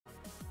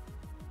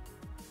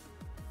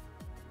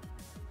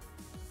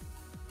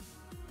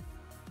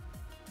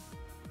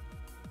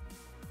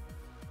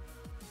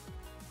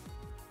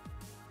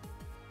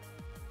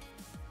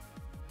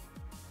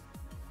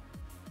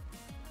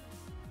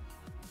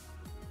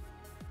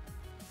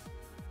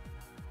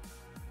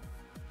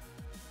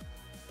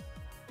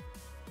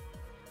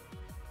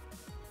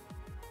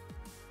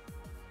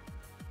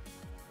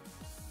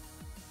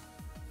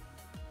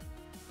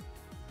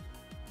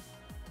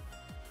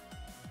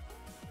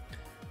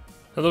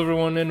Hello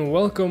everyone and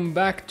welcome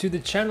back to the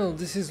channel.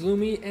 This is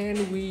Lumi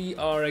and we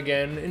are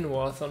again in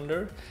War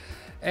Thunder.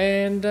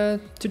 And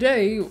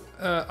today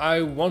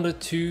I wanted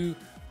to,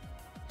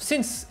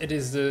 since it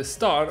is the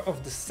start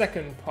of the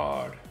second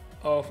part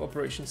of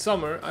Operation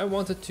Summer, I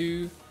wanted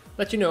to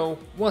let you know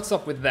what's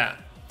up with that.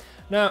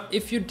 Now,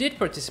 if you did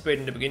participate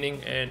in the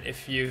beginning and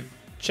if you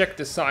check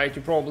the site,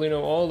 you probably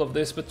know all of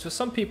this, but for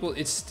some people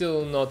it's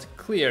still not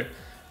clear.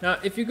 Now,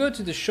 if you go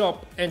to the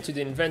shop and to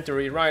the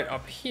inventory right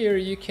up here,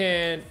 you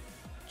can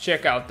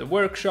check out the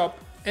workshop,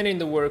 and in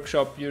the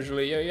workshop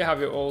usually you have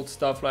your old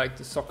stuff like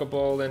the soccer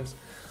ball and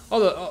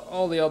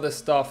all the other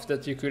stuff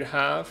that you could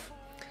have.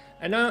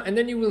 And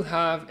then you will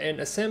have an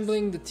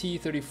assembling the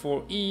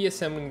T-34E,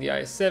 assembling the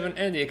IS-7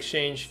 and the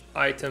exchange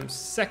items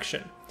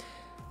section.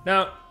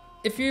 Now,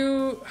 if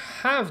you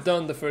have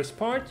done the first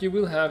part, you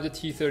will have the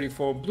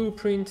T-34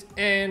 blueprint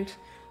and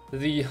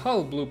the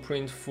hull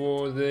blueprint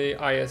for the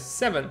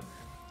IS-7.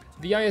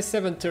 The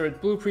IS-7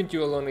 turret blueprint you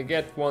will only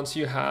get once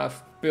you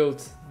have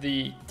built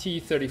the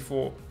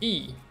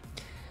T-34E.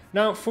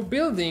 Now, for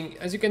building,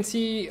 as you can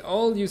see,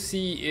 all you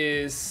see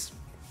is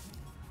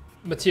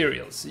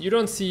materials. You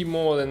don't see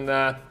more than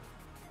that,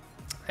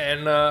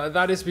 and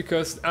that is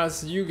because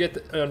as you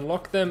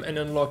unlock them and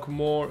unlock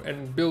more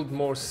and build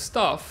more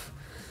stuff,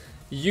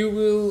 you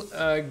will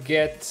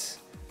get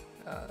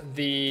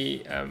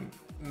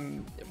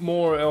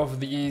more of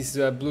these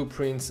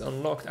blueprints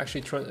unlocked,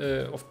 actually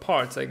of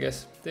parts, I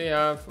guess. They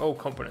have,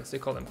 components, they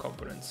call them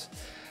components.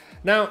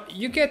 Now,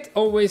 you get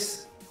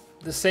always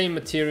the same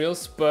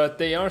materials, but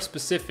they are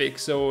specific,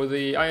 so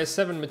the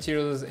IS-7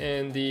 materials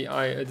and the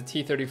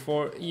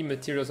T-34E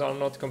materials are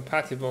not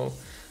compatible.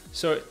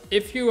 So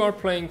if you are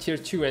playing tier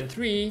 2 and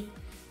 3,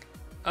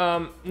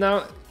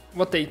 now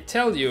what they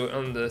tell you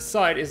on the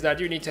site is that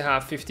you need to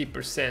have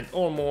 50%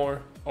 or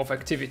more of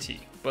activity,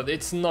 but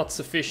it's not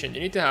sufficient.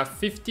 You need to have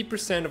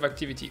 50% of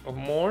activity or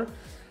more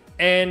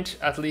and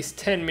at least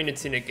 10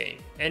 minutes in a game.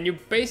 And you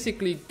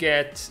basically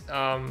get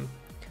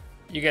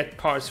you get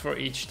parts for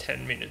each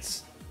 10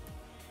 minutes.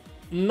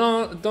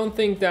 No, don't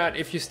think that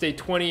if you stay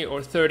 20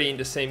 or 30 in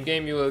the same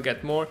game you will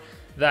get more.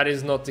 That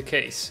is not the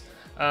case.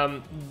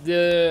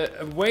 The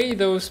way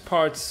those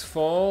parts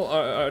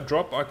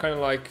drop are kind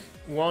of like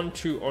 1,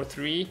 2 or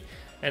 3,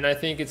 and I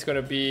think it's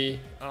gonna be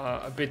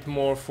a bit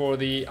more for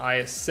the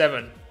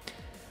IS-7.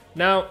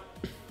 Now,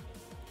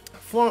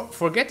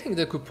 for getting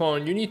the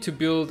coupon, you need to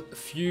build a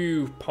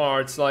few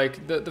parts.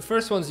 Like the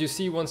first ones you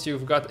see once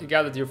you've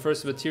gathered your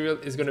first material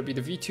is going to be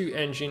the V2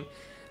 engine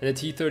and the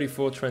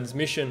T-34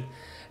 transmission.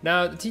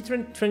 Now, the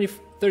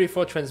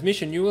T-34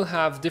 transmission, you will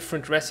have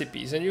different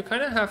recipes, and you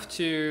kind of have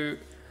to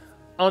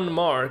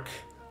unmark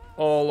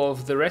all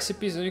of the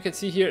recipes. And you can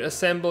see here,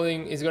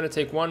 assembling is going to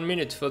take 1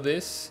 minute for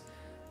this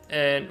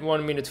and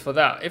 1 minute for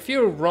that. If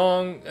you're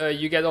wrong,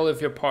 you get all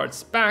of your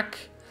parts back.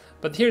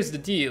 But here's the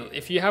deal,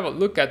 if you have a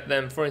look at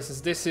them, for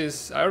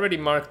instance, I already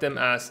marked them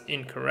as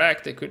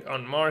incorrect, I could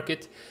unmark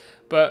it,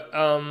 but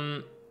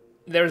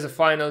there's a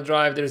final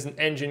drive, there's an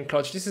engine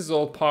clutch, this is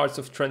all parts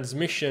of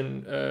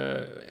transmission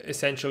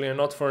essentially, and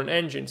not for an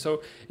engine.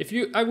 So if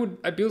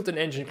I built an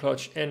engine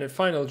clutch and a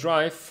final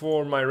drive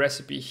for my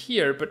recipe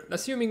here, but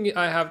assuming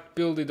I have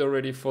built it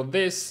already for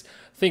this,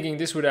 thinking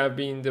this would have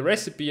been the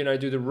recipe and I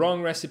do the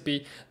wrong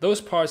recipe,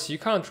 those parts you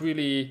can't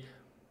really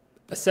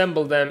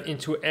assemble them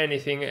into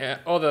anything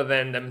other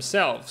than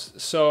themselves.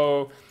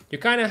 So you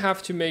kind of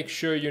have to make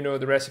sure you know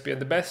the recipe,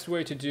 and the best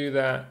way to do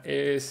that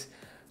is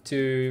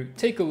to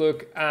take a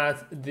look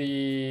at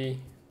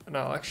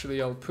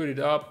I'll put it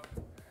up,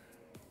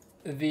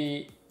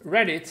 the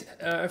Reddit.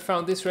 I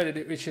found this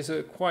Reddit, which is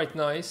quite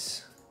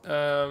nice,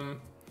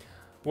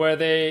 where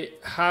they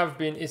have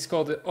been, it's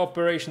called the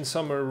Operation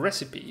Summer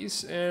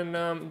Recipes,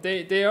 and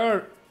they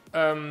are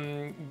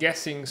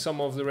guessing some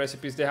of the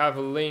recipes. They have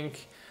a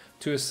link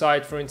to a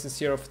site, for instance,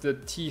 here of the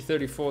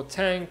T-34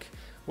 tank,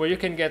 where you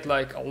can get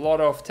like a lot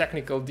of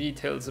technical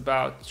details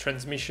about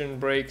transmission,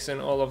 brakes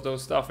and all of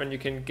those stuff, and you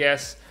can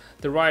guess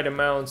the right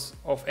amounts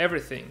of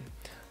everything.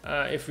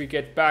 If we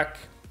get back,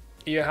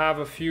 you have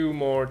a few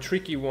more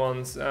tricky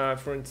ones.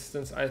 For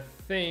instance, I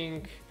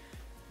think,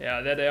 yeah,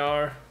 there they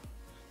are.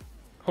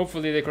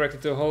 Hopefully they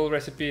corrected the whole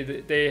recipe.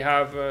 They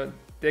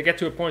get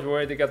to a point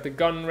where they got the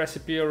gun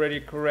recipe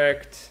already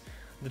correct,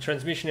 the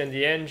transmission and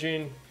the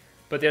engine,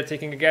 but they're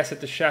taking a guess at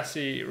the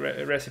chassis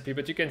recipe.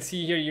 But you can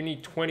see here you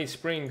need 20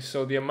 springs,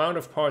 so the amount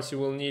of parts you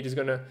will need is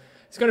gonna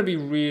be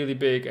really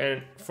big.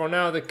 And for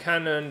now, the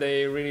cannon,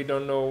 they really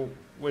don't know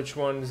which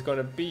one is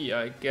gonna be,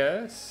 I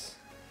guess.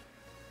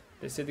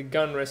 They said the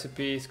gun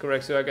recipe is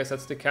correct, so I guess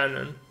that's the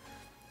cannon.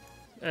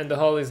 And the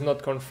hull is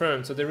not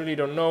confirmed, so they really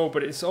don't know,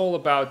 but it's all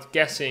about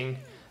guessing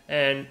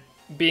and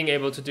being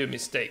able to do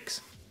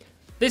mistakes.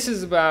 This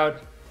is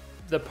about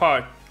the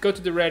part. Go to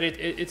the Reddit,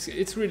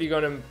 it's really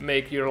gonna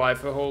make your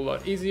life a whole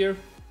lot easier.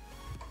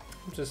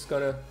 I'm just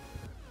gonna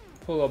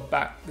pull up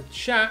back the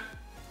chat,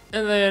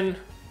 and then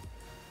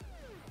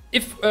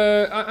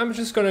I'm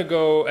just gonna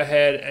go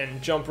ahead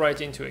and jump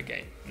right into a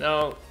game.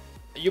 Now,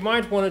 you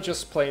might want to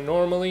just play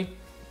normally,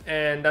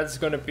 and that's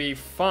gonna be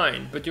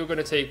fine, but you're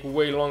gonna take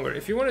way longer.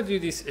 If you want to do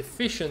this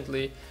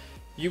efficiently,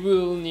 you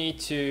will need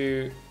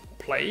to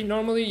play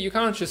normally. You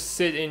can't just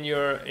sit in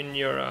your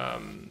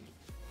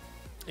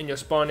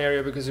spawn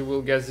area, because you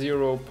will get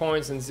 0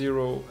 points and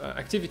 0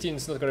 activity, and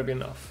it's not gonna be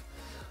enough.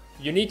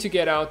 You need to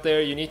get out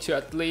there, you need to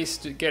at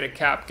least get a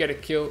cap, get a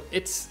kill.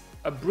 It's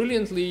a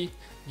brilliantly,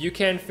 you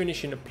can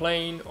finish in a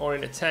plane or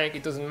in a tank,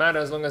 it doesn't matter,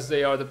 as long as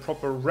they are the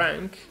proper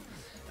rank.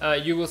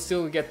 You will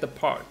still get the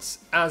parts,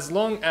 as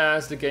long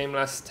as the game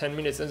lasts 10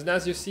 minutes. And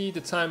as you see,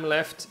 the time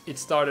left, it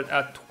started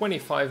at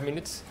 25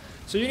 minutes.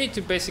 So you need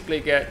to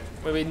basically get,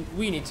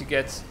 we need to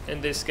get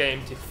in this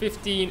game to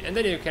 15, and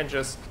then you can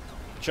just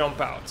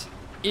jump out.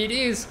 It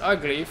is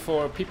ugly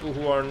for people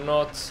who are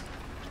not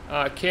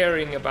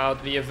caring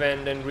about the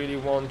event and really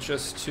want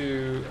just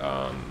to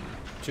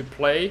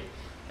play,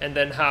 and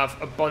then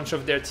have a bunch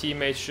of their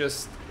teammates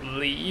just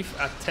leave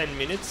at 10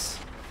 minutes.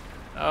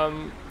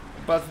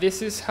 But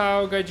this is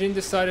how Gaijin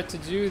decided to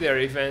do their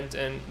event,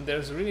 and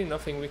there's really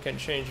nothing we can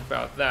change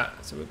about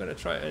that. So we're gonna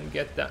try and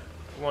get that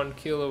 1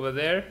 kill over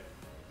there.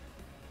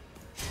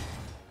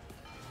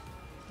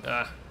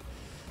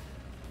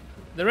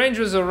 The range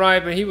was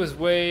alright, but he was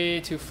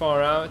way too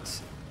far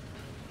out.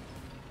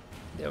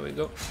 There we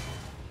go.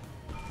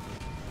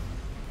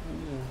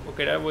 Ooh,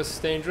 okay, that was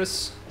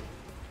dangerous.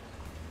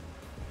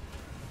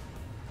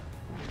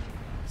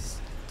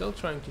 Still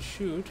trying to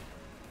shoot.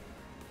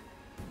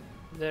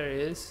 There he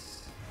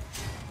is.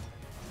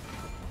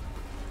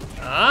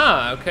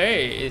 Ah,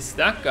 okay, it's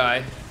that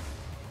guy.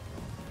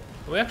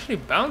 We actually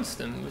bounced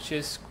him, which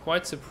is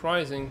quite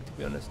surprising, to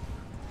be honest.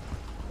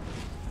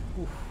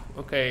 Oof,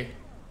 okay.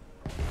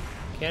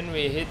 Can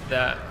we hit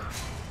that?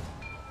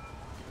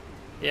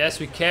 Yes,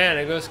 we can.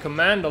 It goes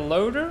command the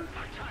loader.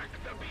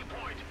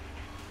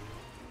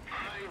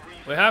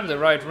 We have the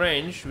right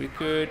range. We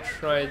could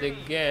try it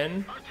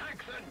again.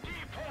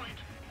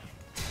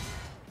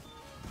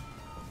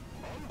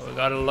 Oh, we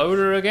got a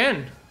loader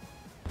again.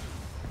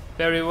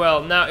 Very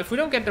well. Now, if we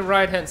don't get the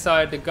right hand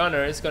side, the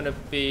gunner is gonna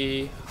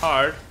be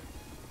hard.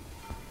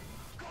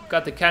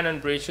 Got the cannon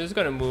breach. It's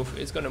gonna move.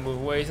 It's gonna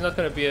move away. It's not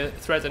gonna be a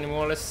threat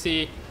anymore. Let's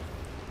see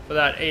for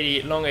that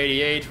 80 long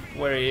 88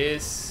 where he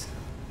is.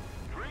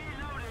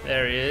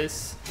 There he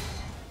is.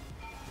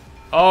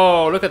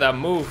 Oh, look at that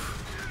move.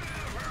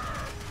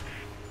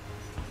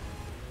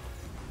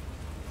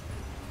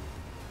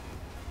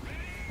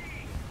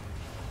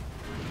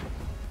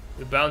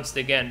 We bounced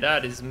again.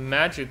 That is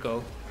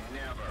magical.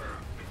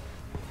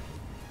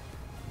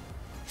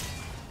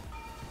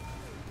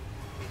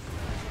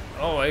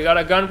 Oh, we got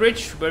a gun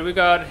breach, but we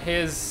got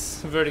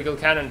his vertical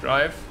cannon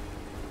drive.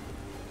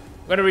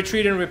 We're gonna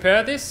retreat and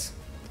repair this.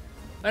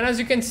 And as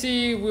you can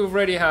see, we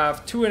already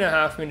have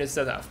 2.5 minutes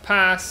that have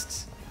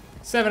passed,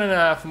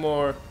 7.5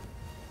 more,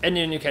 and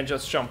then you can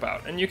just jump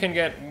out. And you can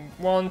get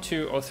 1,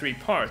 2, or 3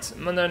 parts.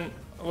 And then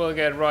we'll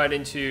get right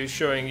into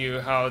showing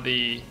you how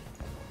the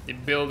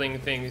building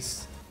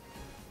things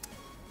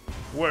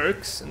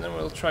works. And then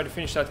we'll try to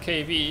finish that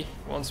KV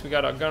once we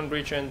got our gun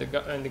breach and the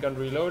gun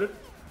reloaded.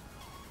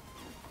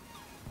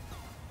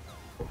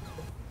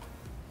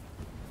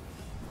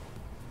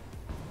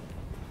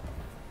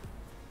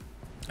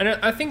 And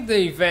I think the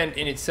event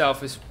in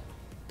itself is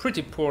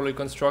pretty poorly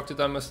constructed,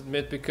 I must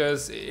admit,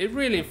 because it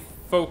really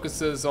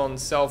focuses on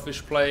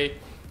selfish play,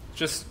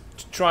 just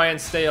to try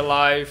and stay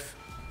alive.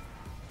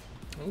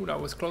 Oh, that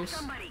was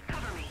close.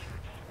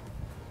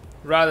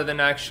 Rather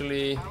than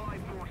actually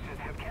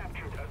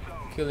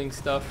killing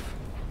stuff.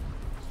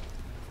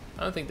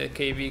 I don't think that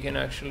KV can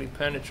actually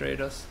penetrate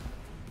us.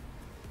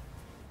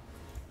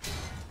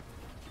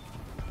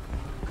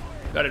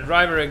 Got a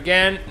driver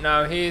again.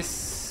 Now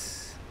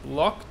he's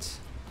locked.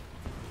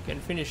 Can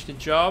finish the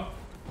job.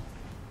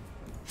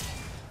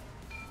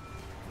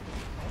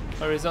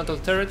 Horizontal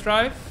turret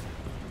drive.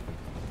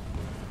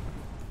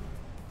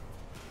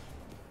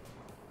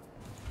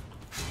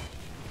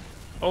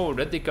 Oh,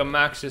 that Dika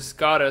Max just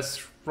got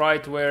us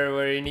right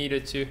where he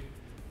needed to.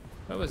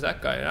 Where was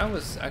that guy? That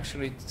was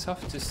actually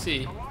tough to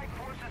see.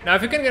 Now,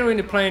 if we can get him in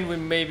the plane, we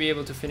may be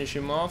able to finish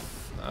him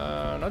off.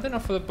 Not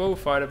enough for the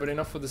Beaufighter, but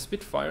enough for the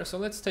Spitfire. So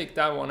let's take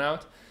that one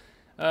out.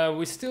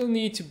 We still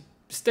need to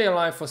stay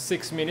alive for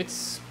 6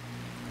 minutes.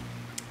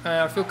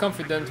 I feel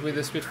confident with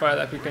the Spitfire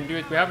that we can do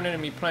it. We have an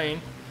enemy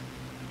plane.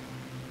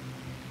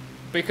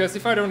 Because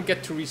if I don't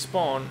get to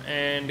respawn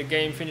and the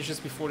game finishes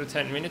before the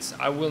 10 minutes,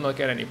 I will not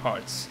get any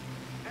parts.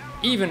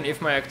 Even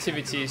if my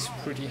activity is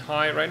pretty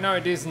high. Right now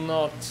it is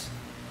not.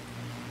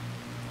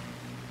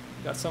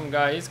 Got some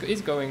guy,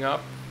 he's going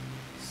up.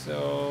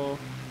 So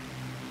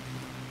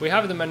we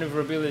have the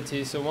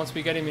maneuverability, so once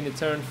we get him in the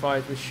turn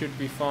fight, we should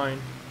be fine.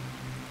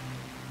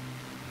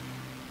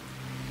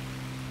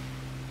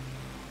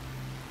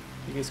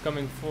 He's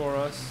coming for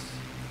us.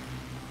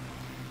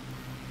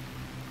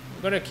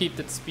 We're gonna keep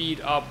that speed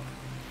up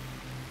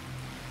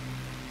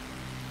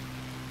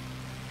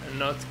and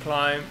not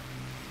climb.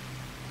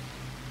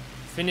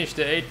 Finish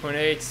the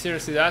 8.8.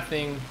 Seriously, that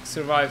thing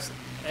survives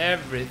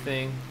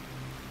everything.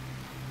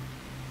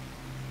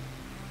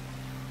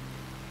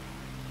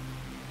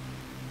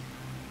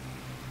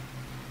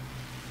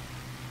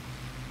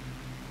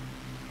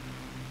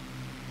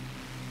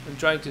 I'm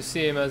trying to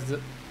see him as the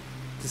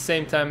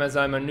same time as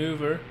I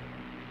maneuver.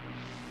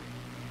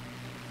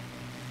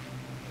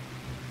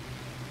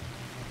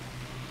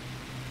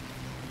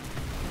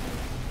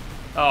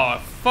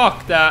 Oh,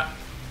 fuck that.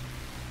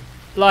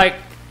 Like,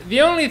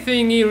 the only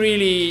thing he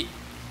really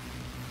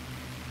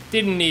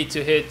didn't need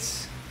to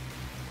hit.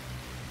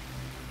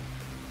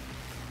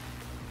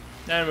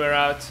 And we're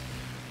out.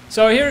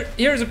 So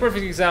here's a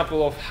perfect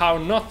example of how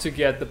not to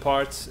get the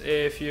parts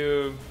if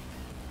you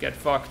get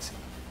fucked.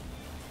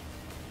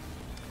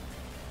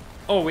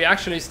 Oh, we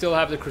actually still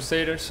have the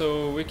Crusader,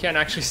 so we can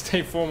actually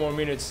stay 4 more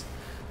minutes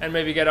and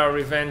maybe get our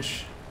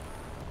revenge.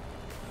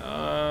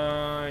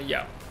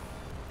 Yeah.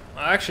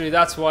 Actually,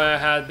 that's why I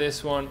had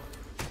this one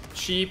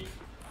cheap,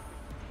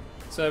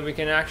 so we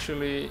can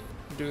actually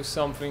do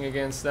something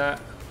against that.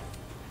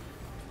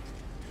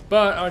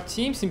 But our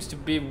team seems to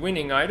be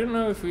winning. I don't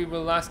know if we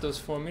will last those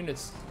 4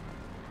 minutes.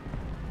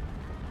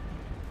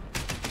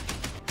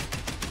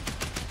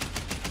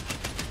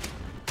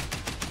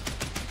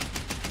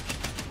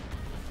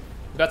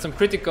 Got some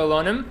critical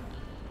on him.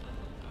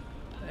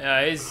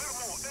 Yeah,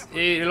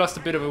 he lost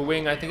a bit of a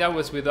wing. I think that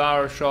was with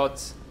our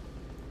shots.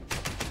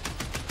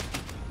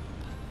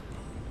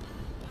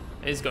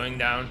 He's going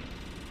down.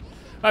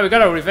 Alright, we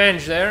got our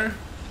revenge there.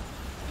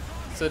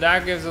 So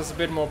that gives us a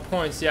bit more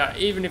points. Yeah,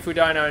 even if we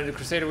die now in the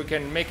Crusader, we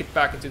can make it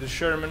back into the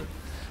Sherman.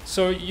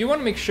 So you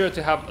want to make sure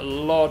to have a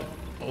lot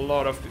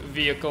of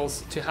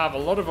vehicles, to have a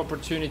lot of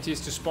opportunities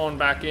to spawn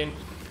back in.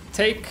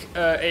 Take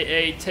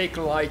AA, take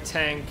a light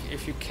tank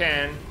if you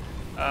can,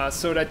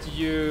 so that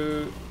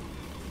you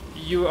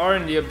are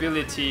in the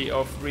ability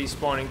of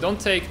respawning. Don't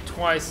take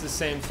twice the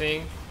same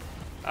thing.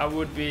 I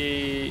would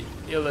be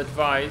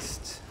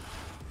ill-advised.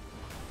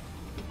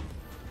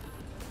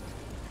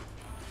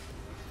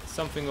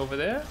 Something over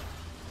there.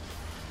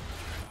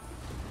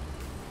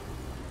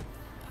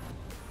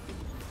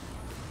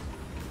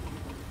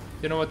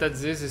 You know what that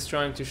Ziz is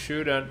trying to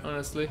shoot at,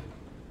 honestly.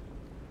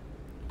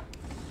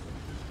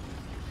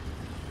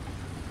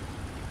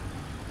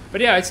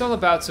 But yeah, it's all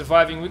about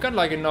surviving. We got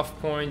like enough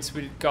points.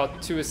 We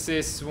got 2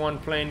 assists, 1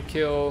 plane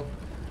kill.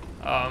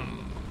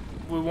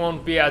 We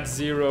won't be at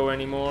 0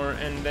 anymore.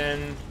 And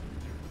then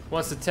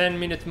once the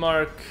 10-minute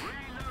mark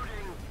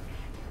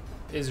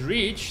is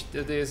reached,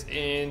 that is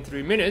in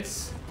 3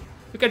 minutes,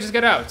 we can just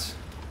get out.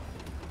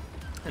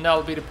 And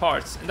that'll be the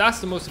parts. And that's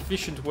the most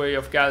efficient way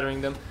of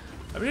gathering them.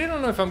 I really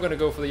don't know if I'm gonna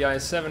go for the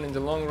IS-7 in the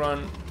long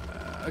run,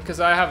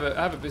 because I have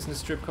a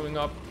business trip coming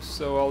up,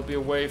 so I'll be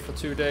away for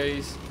 2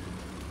 days.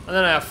 And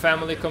then I have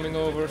family coming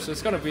over, so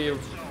it's gonna be a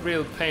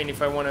real pain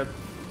if I want to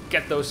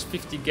get those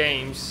 50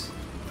 games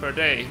per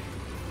day.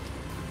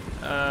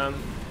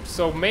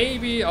 So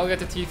maybe I'll get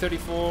the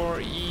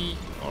T-34E,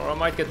 or I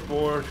might get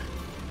bored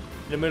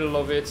in the middle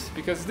of it,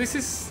 because this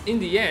is, in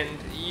the end,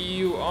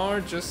 you are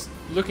just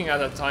looking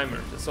at a timer.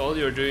 That's all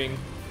you're doing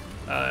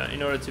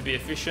in order to be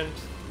efficient.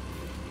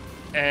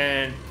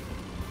 And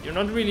you're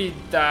not really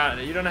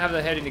that, you don't have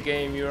the head in the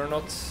game, you're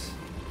not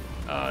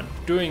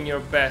doing your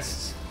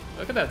best.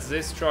 Look at that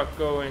Ziz truck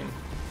going.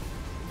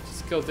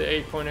 Just killed the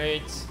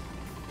 8.8.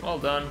 Well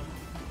done.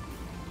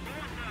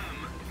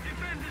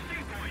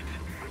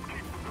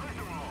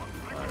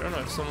 I don't know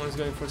if someone's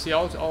going for C.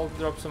 I'll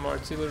drop some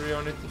artillery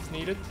on it if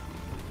needed.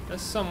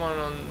 There's someone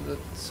on the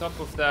top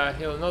of that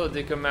hill, another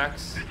Dicker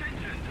Max.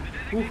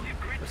 Ooh,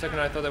 for a second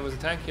I thought that was a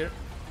tank here.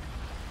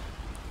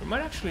 We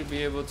might actually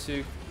be able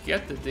to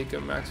get the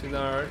Dicker Max with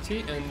our RT,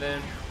 and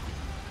then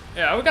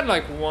yeah, we got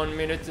like 1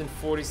 minute and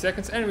 40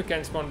 seconds, and we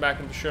can spawn back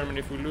into Sherman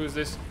if we lose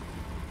this.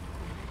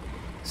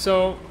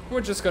 So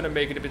we're just gonna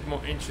make it a bit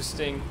more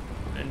interesting.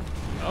 And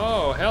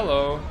oh,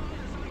 hello.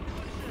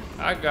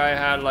 That guy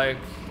had like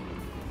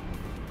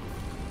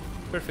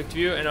perfect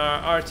view, and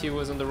our RT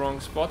was on the wrong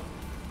spot.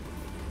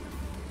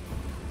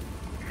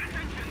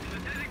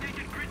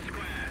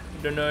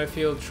 Don't know if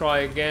he'll try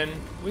again.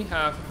 We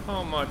have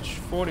how much?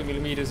 40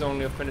 millimeters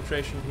only of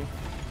penetration here.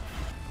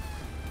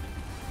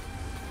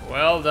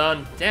 Well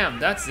done. Damn,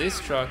 that's this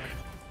truck.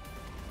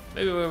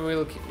 Maybe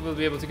we'll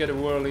be able to get a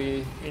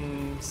whirly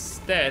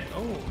instead.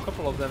 Oh, a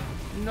couple of them.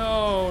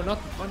 No,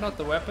 not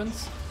the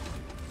weapons.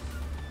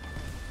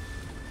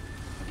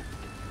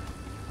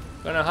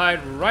 Gonna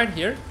hide right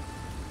here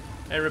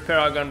and repair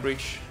our gun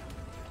breach.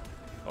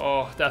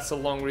 Oh, that's a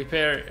long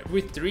repair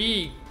with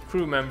 3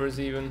 crew members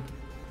even.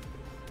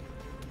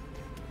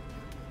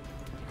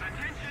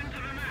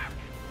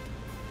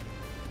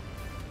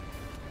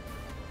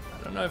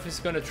 I don't know if he's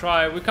gonna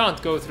try. We can't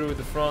go through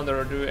the front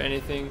or do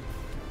anything.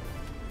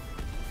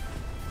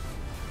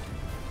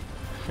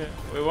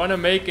 We want to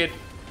make it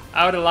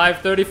out alive.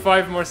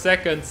 35 more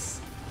seconds.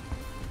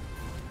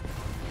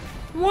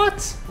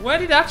 What? Where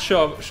did that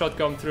shot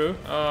come through?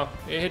 Oh,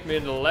 it hit me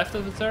in the left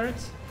of the turret.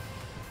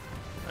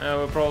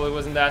 Well, probably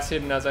wasn't as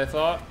hidden as I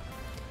thought.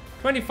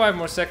 25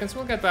 more seconds.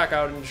 We'll get back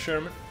out in the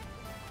Sherman.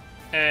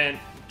 And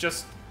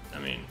just, I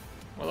mean,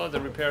 what are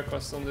the repair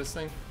costs on this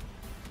thing?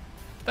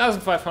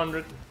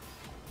 1,500.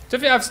 So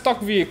if you have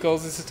stock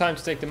vehicles, this is the time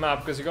to take them out,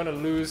 because you're gonna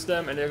lose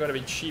them and they're gonna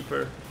be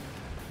cheaper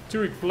to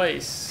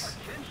replace.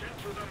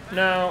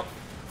 Now,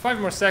 5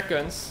 more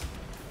seconds.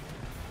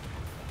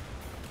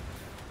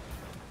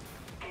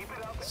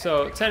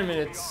 So 10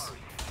 minutes.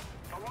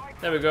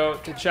 There we go.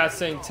 The chat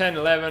saying 10,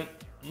 11.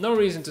 No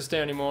reason to stay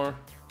anymore.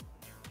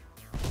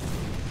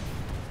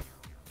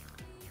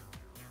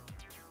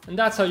 And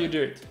that's how you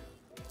do it.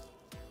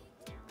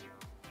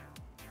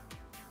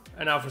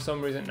 And now for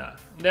some reason, nah.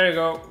 There you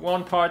go,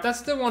 one part.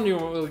 That's the one you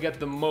will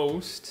get the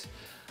most.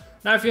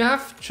 Now if you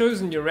have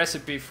chosen your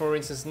recipe, for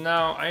instance,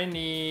 now I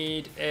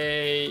need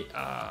a,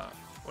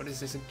 what is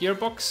this, a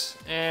gearbox?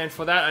 And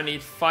for that I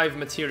need 5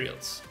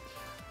 materials.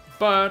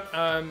 But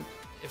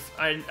if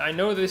I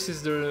know this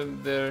is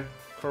the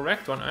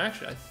correct one, I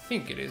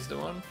think it is the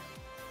one.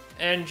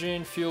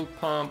 Engine, fuel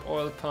pump,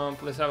 oil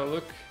pump, let's have a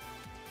look.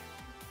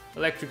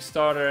 Electric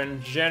starter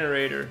and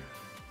generator.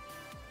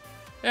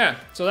 Yeah,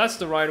 so that's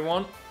the right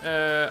one.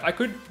 I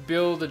could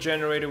build a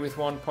generator with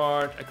 1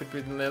 part, I could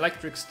build an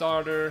electric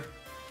starter.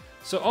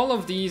 So all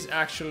of these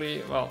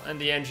actually, well,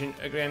 and the engine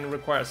again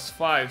requires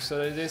 5.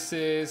 So this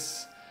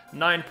is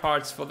 9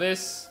 parts for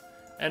this,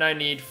 and I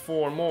need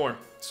 4 more.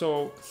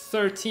 So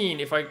 13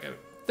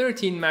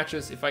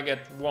 matches if I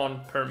get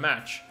 1 per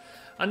match.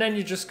 And then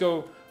you just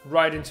go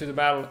right into the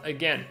battle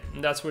again,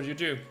 and that's what you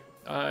do.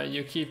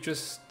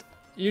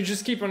 You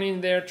just keep on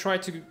in there, try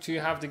to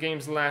have the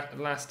games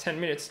last 10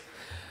 minutes.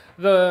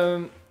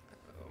 The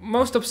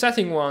most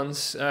upsetting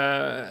ones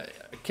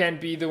can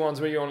be the ones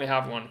where you only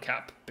have 1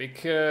 cap,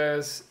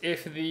 because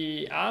if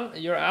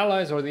your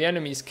allies or the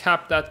enemies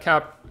cap that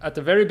cap at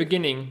the very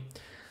beginning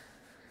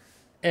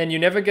and you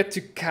never get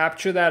to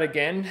capture that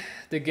again,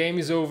 the game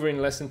is over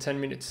in less than 10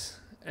 minutes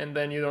and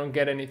then you don't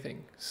get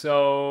anything.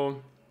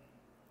 So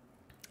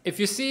if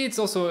you see it's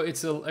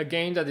a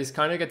game that is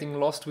kind of getting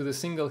lost with a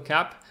single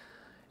cap,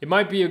 it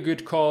might be a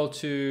good call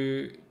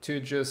to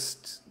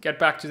just get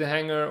back to the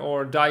hangar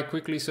or die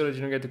quickly so that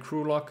you don't get the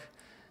crew lock.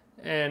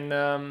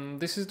 And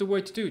this is the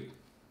way to do it.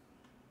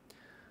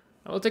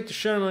 I will take the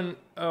Sherman,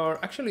 or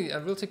actually I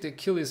will take the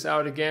Achilles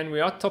out again. We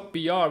are top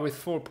BR with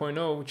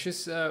 4.0, which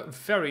is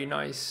very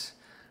nice.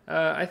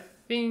 I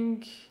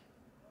think,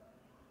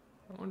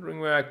 I'm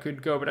wondering where I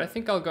could go, but I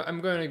think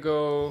I'm going to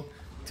go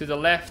to the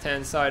left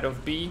hand side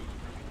of B.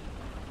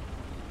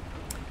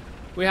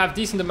 We have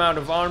decent amount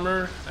of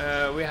armor.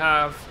 We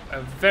have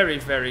a very,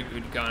 very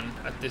good gun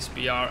at this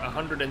BR,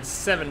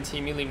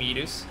 170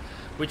 millimeters,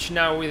 which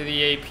now with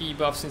the AP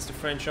buff since the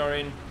French are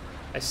in,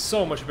 is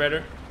so much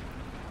better.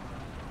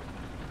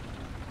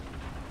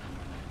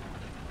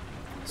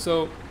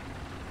 So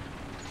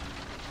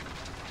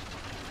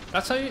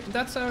that's how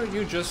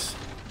you just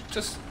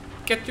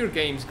get your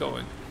games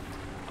going.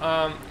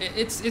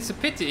 It's a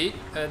pity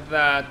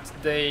that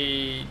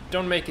they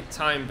don't make it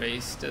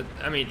time-based.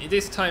 I mean, it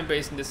is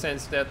time-based in the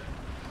sense that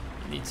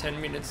you need 10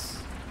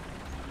 minutes.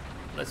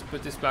 Let's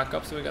put this back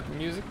up so we got the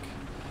music.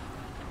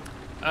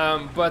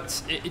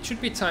 But it should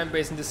be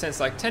time-based in the sense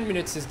like 10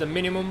 minutes is the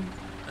minimum,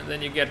 and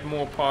then you get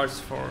more parts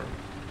for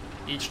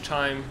each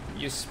time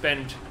you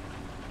spend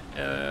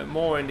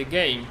more in the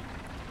game.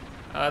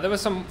 There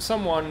was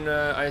someone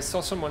I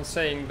saw someone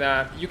saying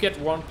that you get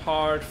 1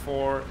 part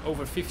for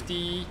over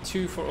 50,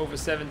 2 for over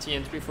 70,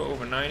 and 3 for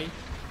over 90.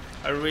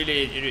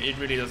 It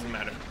really doesn't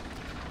matter.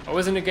 I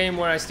was in a game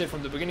where I stayed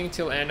from the beginning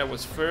till end. I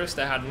was first.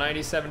 I had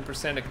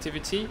 97%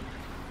 activity.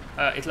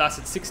 It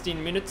lasted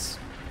 16 minutes.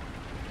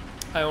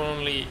 I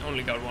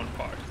only got 1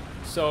 part.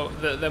 So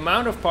the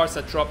amount of parts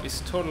that drop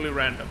is totally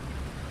random.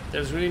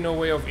 There's really no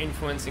way of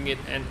influencing it,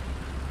 and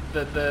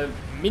the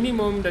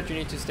minimum that you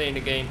need to stay in the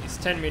game is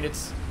 10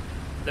 minutes.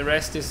 The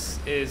rest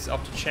is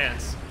up to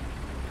chance.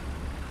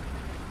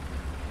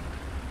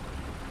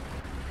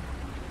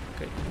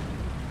 Okay,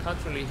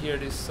 can't really hear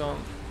this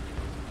song.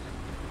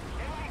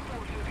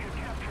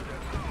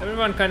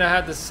 Everyone kind of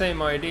had the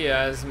same idea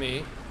as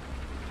me.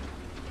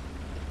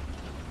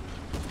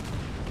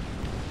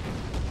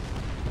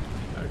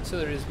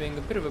 Artillery is being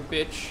a bit of a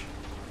bitch.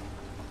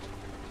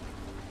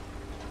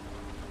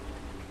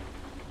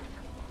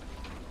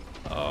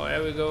 Oh,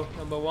 there we go,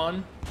 number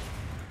 1.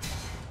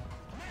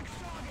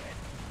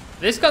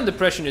 This gun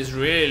depression is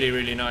really,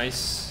 really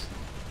nice.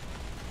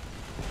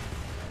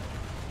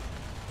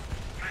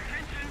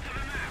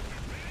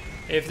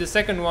 If the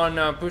second one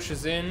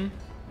pushes in,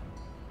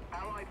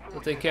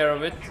 we'll take care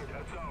of it.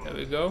 There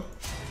we go.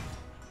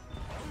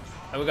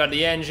 And we got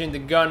the engine, the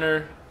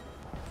gunner.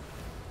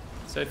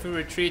 So if we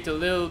retreat a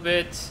little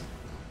bit,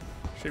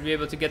 should be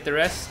able to get the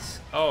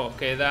rest. Oh,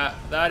 okay,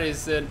 that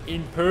is an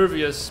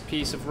impervious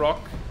piece of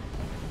rock.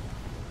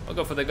 I'll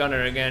go for the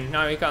gunner again.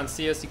 Now he can't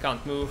see us, he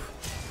can't move.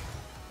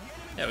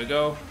 There we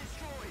go.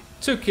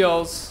 2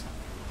 kills.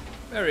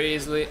 Very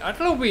easily. At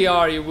low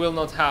BR you will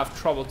not have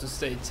trouble to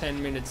stay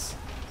 10 minutes.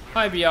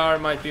 High BR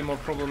might be more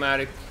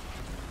problematic.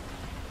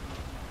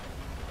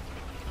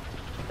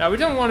 Now we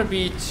don't want to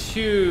be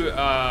too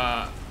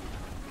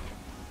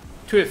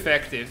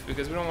effective,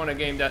 because we don't want a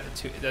game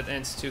that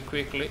ends too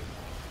quickly.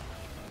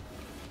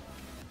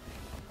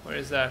 Where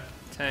is that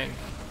tank?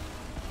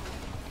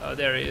 Oh,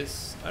 there he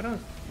is. I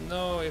don't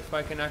know if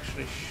I can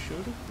actually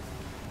shoot it.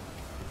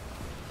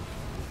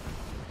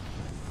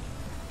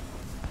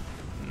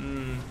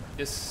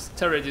 This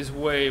turret is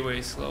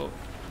way slow.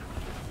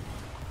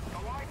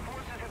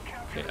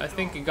 Okay, I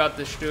think he got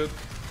the Stuk.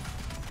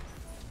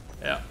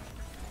 Yeah.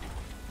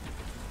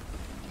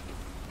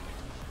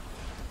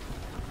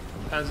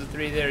 Panzer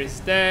III there is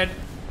dead.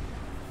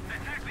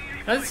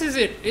 Now this is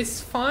it.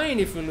 It's fine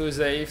if we lose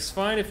A, it's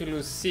fine if we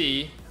lose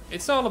C.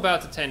 It's all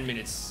about the 10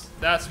 minutes.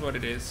 That's what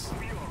it is.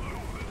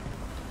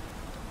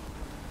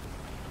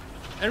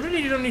 And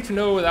really you don't need to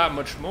know that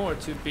much more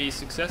to be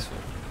successful.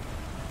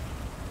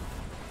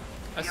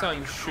 I saw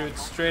him shoot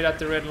straight at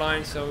the red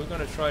line, so we're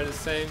gonna try the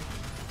same.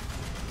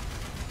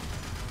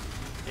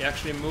 He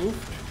actually moved.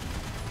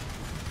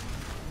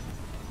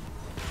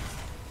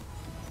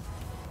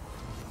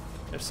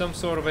 There's some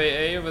sort of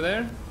AA over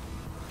there.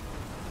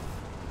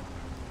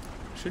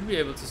 Should be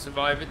able to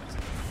survive it.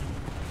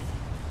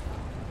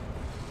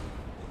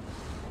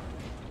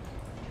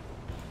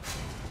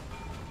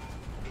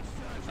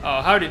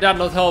 Oh, how did that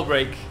not hull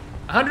break?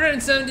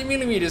 170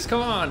 millimeters,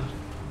 come on!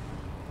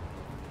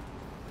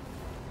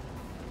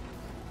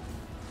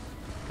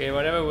 Okay,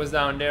 whatever was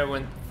down there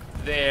went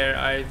there,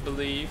 I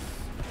believe.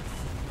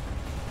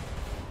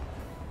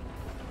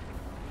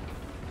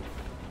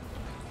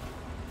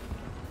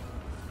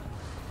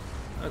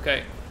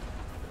 Okay.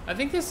 I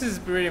think this is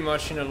pretty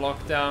much in a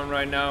lockdown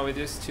right now with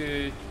these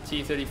two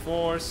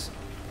T-34s.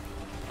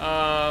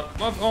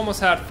 I've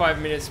almost had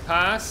 5 minutes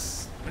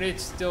pass, but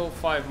it's still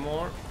 5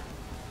 more.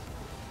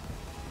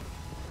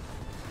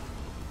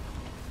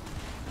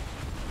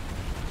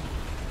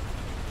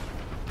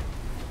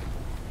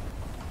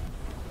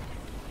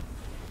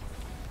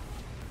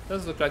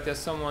 Does look like there's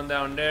someone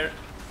down there.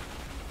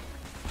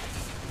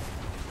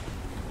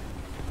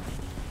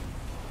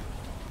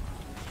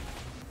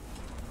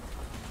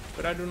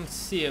 But I don't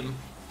see him.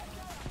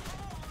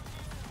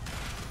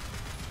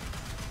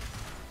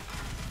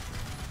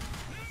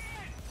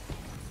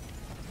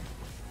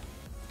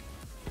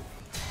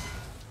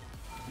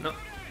 No.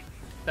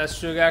 That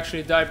Stuk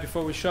actually died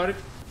before we shot it.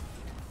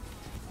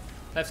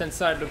 Left hand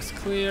side looks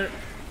clear.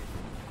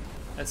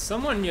 That's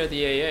someone near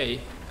the AA.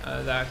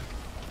 That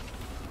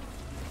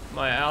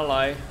my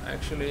ally.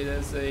 Actually,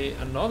 there's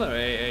another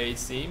AA, it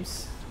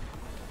seems.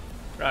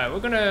 Right,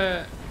 we're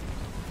gonna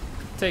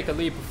take a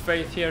leap of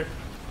faith here.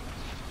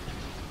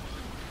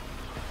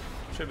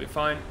 Should be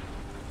fine.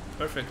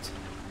 Perfect.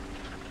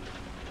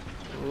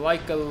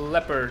 Like a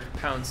leopard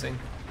pouncing.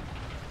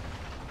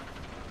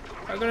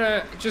 I'm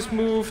gonna just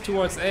move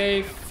towards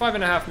A.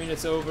 5.5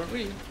 minutes over.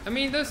 I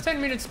mean, those 10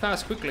 minutes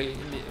pass quickly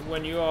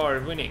when you are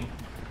winning.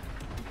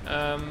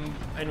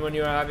 And when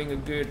you're having a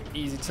good,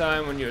 easy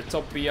time, when you're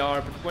top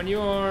BR. But when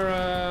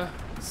you're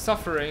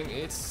suffering,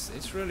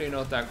 it's really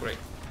not that great.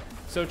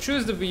 So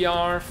choose the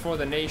VR for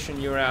the nation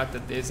you're at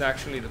that is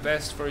actually the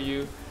best for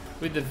you,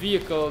 with the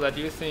vehicle that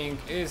you think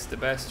is the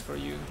best for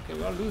you. Okay,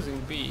 we are losing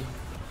B.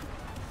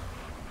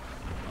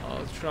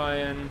 I'll try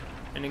and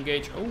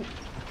engage. Oh,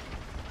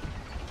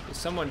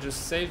 someone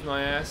just saved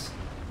my ass.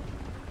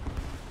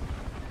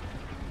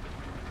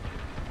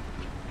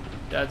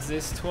 That's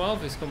this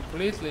 12 is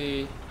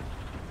completely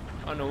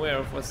unaware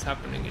of what's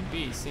happening in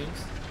B, it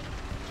seems.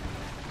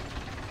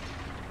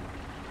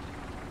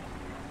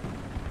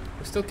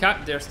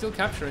 They're still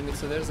capturing it,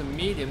 so there's a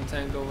medium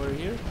tank over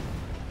here.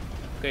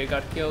 Okay,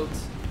 got killed.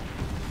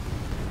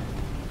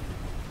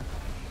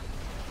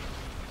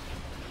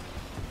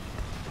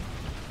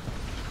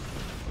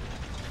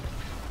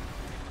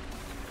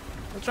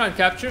 I'll try and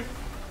capture.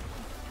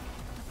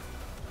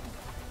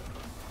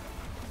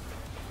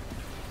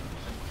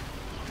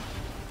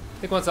 I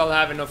think once I'll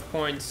have enough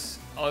points,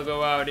 I'll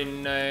go out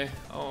in...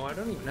 oh, I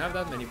don't even have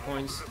that many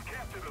points.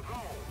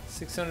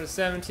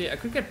 670. I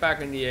could get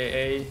back in the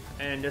AA,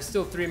 and there's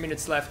still 3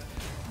 minutes left.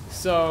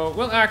 So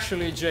we'll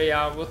actually J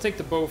out. We'll take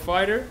the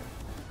Beaufighter,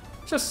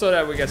 just so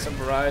that we get some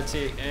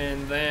variety,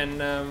 and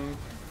then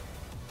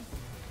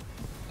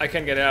I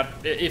can get out.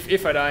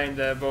 If I die in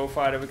the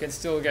Beaufighter, we can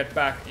still get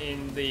back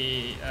in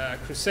the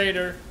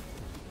Crusader.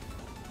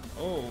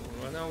 Oh,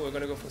 well, now we're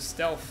gonna go for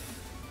stealth.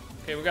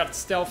 Okay, we got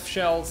stealth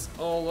shells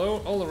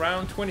all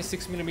around,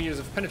 26 millimeters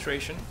of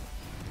penetration.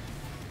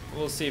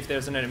 We'll see if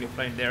there's an enemy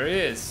plane. There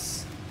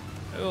is.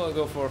 We'll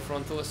go for a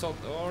frontal assault,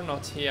 or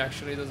not. He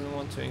actually doesn't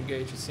want to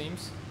engage, it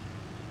seems.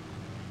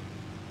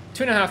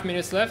 2.5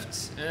 minutes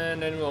left,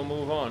 and then we'll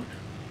move on.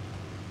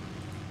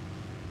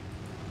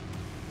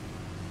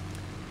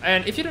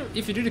 And if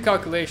you do the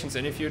calculations,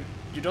 and if you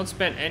don't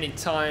spend any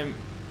time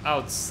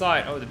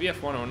outside, oh, the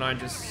BF-109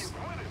 just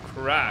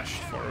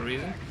crashed for a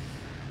reason,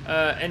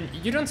 and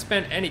you don't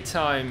spend any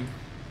time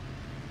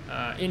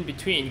in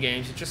between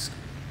games, you just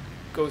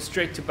go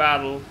straight to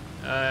battle.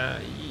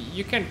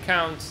 You can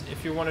count,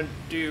 if you want to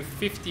do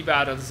 50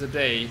 battles a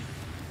day,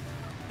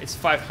 it's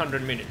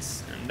 500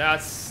 minutes, and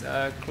that's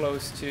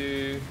close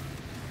to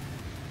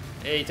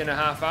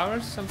 8.5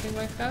 hours, something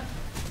like that.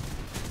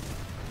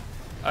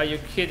 Are you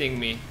kidding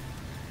me?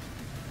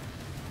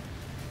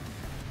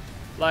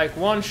 Like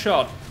one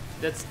shot,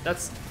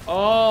 that's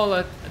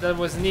all that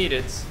was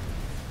needed.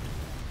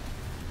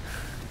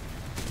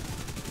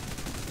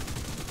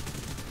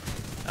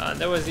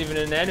 There was even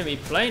an enemy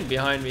plane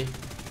behind me.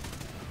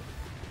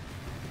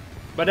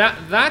 But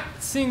that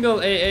single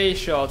AA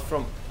shot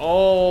from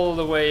all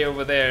the way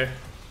over there,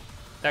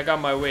 that got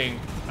my wing.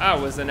 That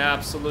was an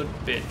absolute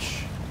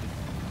bitch.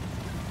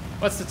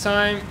 What's the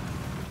time?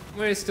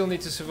 We still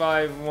need to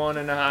survive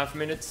 1.5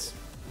 minutes.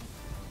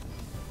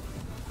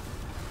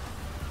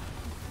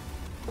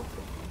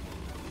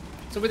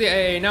 So with the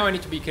AA, now I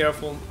need to be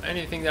careful.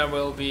 Anything that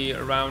will be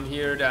around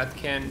here that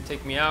can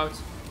take me out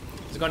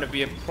is gonna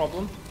be a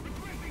problem.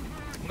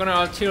 I'm gonna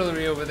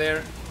artillery over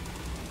there.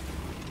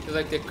 Feels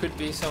like there could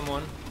be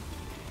someone.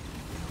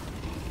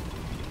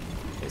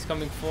 He's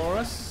coming for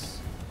us.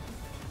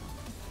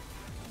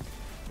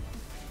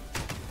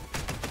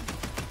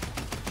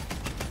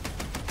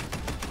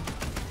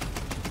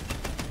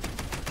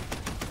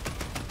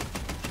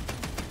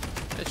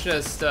 Let's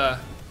just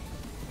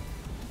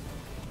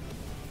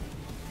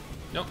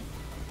nope.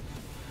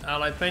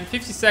 Allied plane,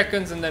 50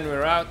 seconds and then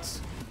we're out.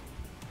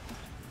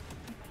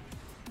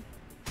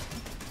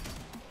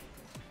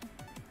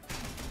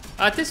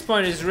 At this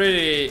point it's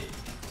really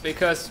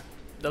because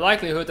the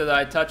likelihood that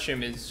I touch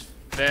him is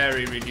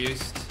very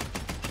reduced.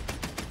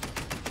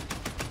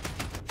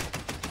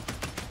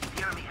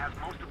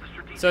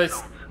 So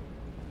it's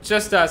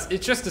just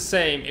the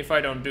same if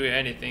I don't do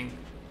anything.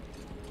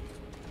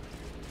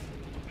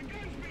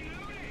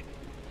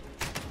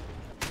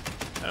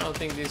 I don't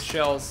think these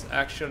shells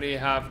actually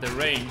have the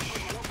range.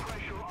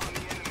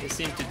 They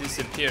seem to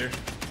disappear.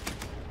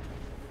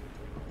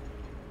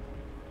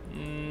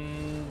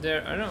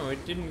 There, I don't know,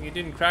 it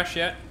didn't crash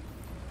yet.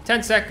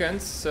 10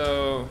 seconds,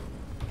 so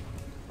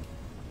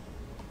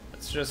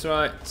let's just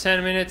write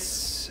 10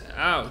 minutes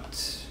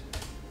out.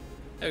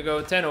 There we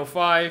go,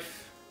 10:05.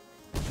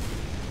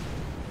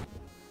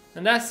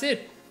 And that's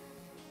it.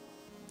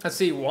 Let's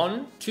see,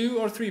 1, 2,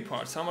 or 3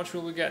 parts. How much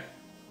will we get?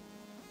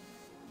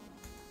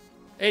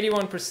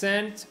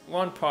 81%,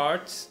 1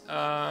 part.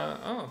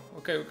 Oh,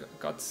 okay, we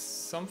got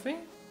something.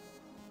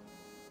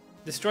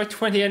 Destroy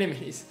 20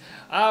 enemies.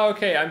 Ah,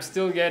 okay, I'm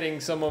still getting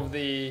some of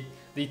the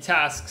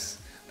tasks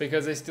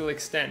because they still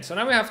extend. So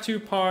now we have 2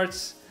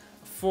 parts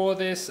for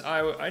this.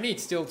 I need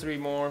still 3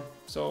 more,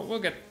 so we'll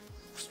get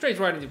straight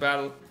right into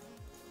battle.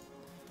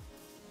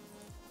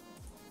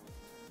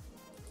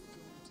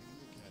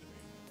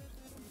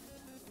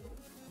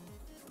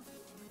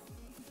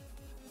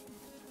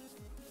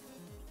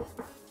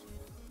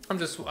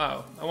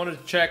 Wow, I wanted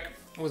to check.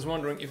 I was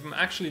wondering if I'm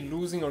actually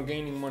losing or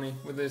gaining money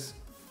with this.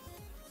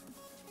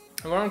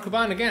 And we're on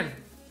Kuban again.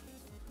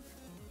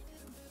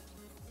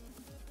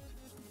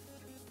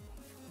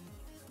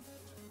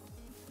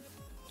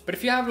 But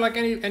if you have like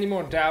any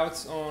more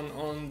doubts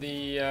on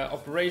the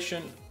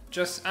operation,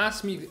 just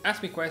ask me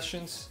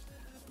questions.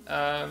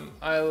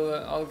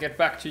 I'll get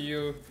back to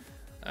you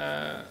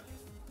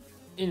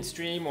in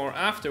stream or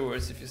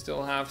afterwards. If you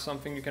still have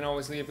something, you can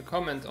always leave a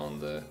comment on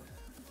the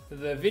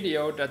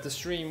video that the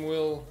stream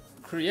will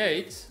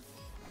create,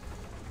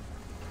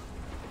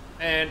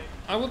 and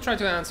I will try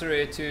to answer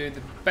it to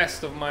the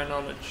best of my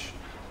knowledge.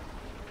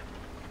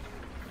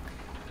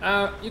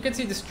 You can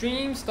see the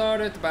stream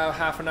started about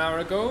half an hour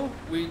ago.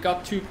 We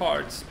got 2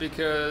 parts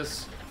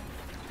because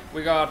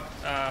we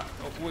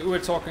were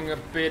talking a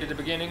bit at the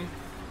beginning,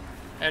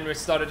 and we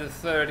started the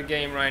 3rd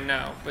game right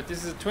now. But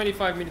this is a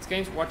 25 minutes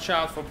game. So watch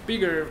out for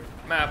bigger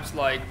maps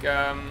like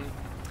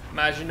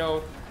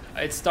Maginot.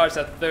 It starts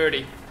at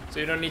 30. So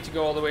you don't need to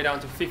go all the way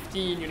down to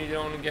 15, you need to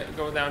only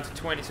go down to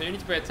 20. So you need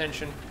to pay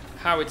attention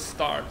how it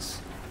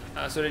starts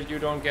so that you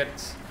don't get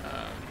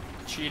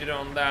cheated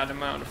on that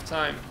amount of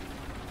time.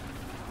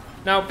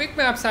 Now big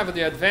maps have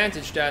the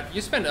advantage that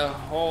you spend a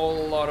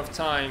whole lot of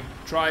time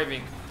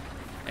driving,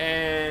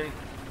 and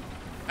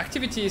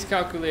activity is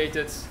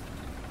calculated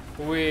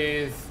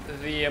with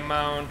the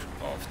amount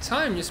of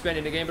time you spend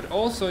in the game, but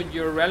also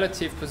your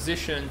relative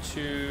position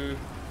to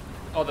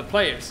other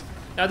players.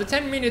 Now the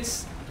 10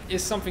 minutes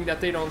is something that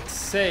they don't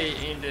say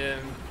in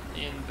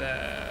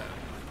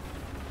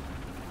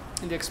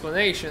the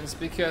explanations,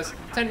 because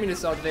 10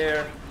 minutes are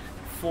there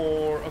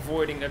for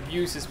avoiding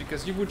abuses,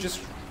 because you would just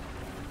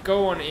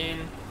go on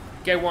in,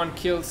 get 1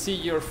 kill, see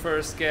your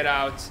first get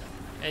out,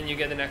 and you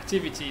get an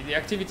activity. The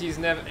activity is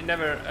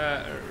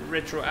never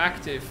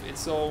retroactive.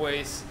 It's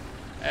always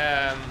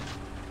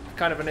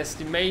kind of an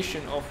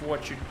estimation of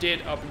what you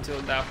did up until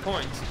that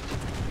point.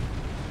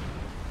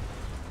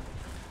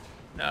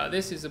 Now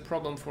this is a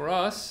problem for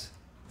us.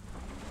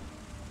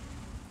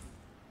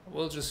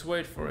 We'll just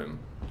wait for him.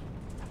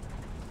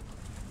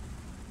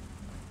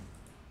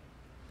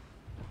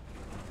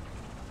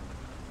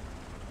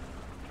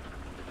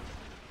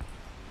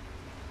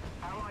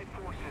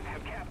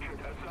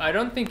 I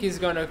don't think he's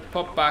gonna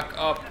pop back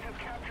up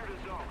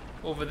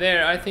over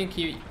there. I think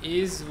he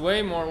is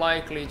way more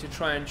likely to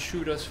try and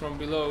shoot us from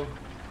below.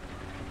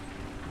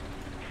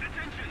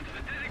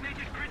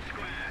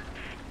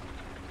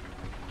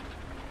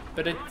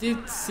 But it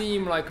did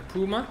seem like a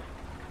Puma,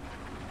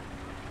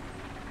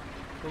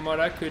 from what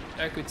I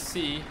could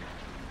see.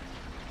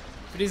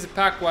 If it is a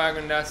pack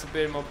wagon, that's a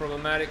bit more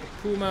problematic.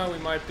 A Puma, we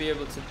might be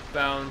able to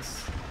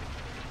bounce.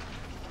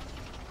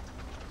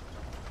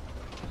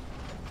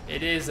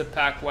 It is a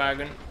pack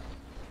wagon.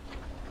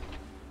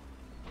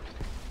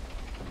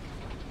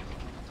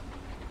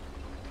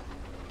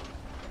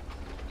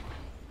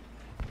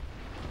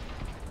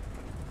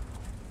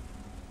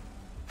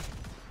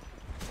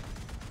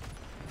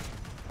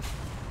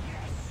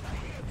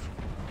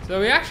 So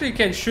we actually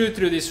can shoot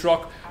through this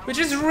rock, which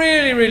is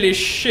really, really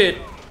shit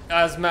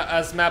as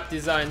map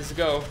designs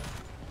go.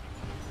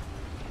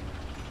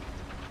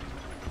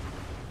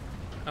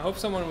 I hope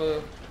someone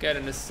will get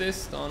an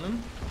assist on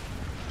him.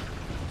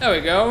 There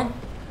we go.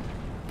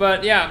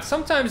 But yeah,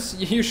 sometimes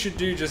you should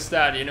do just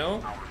that, you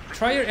know?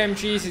 Try your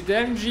MGs. If the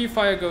MG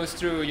fire goes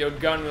through, your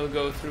gun will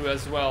go through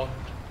as well.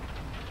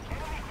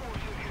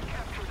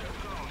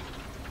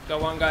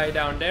 Got one guy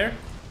down there.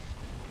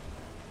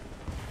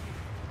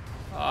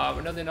 Ah,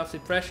 but not enough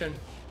depression.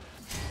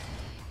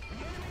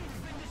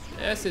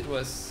 Yes, it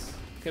was.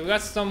 Okay, we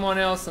got someone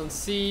else on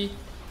C.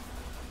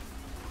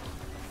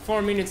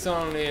 4 minutes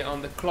only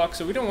on the clock,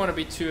 so we don't want to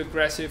be too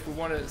aggressive. We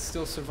want to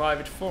still survive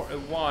it for a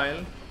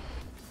while.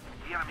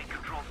 The enemy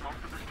controls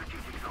most of the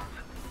strategic zones.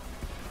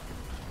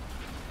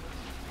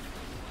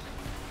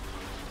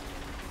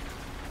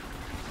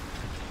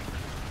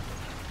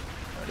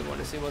 I do want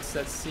to see what's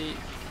that C.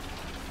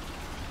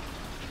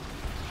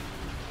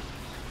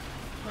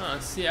 Ah,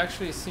 C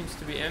actually seems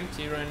to be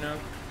empty right now.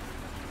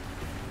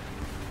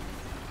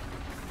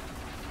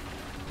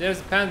 There's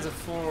a Panzer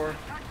IV.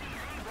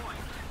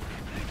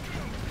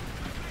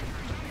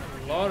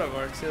 A lot of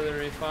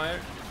artillery fire.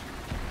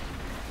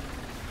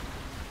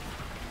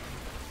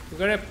 We're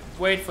gonna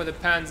wait for the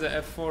Panzer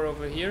F4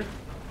 over here.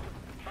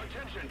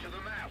 Attention to the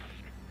map.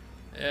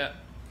 Yeah.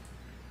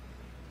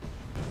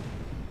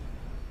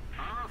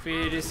 If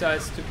he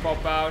decides to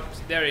pop out,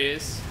 there he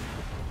is.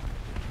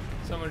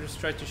 Someone just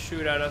tried to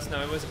shoot at us.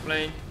 No, it was a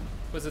plane.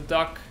 It was a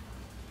duck.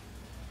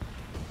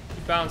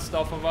 He bounced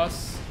off of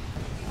us.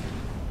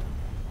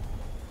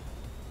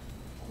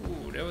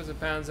 Ooh, there was a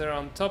Panzer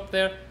on top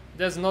there.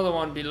 There's another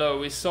one below.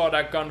 We saw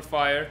that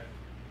gunfire.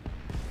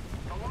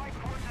 Allied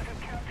forces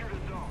have captured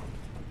a zone.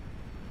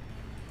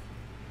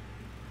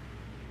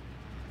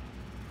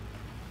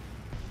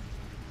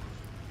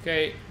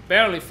 Okay,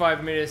 barely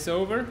 5 minutes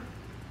over.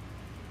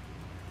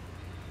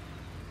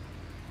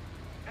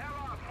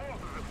 Allied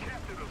forces have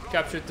captured a zone.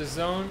 Captured the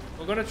zone.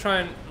 We're gonna try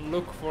and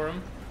look for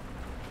him.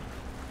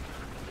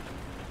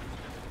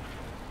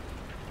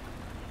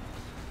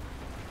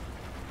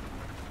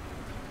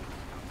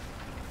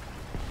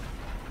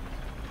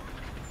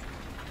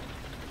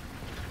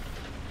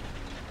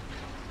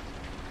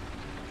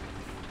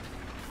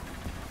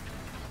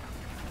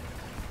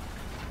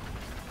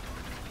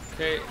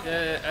 Okay,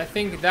 I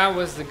think that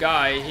was the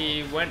guy.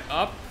 He went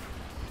up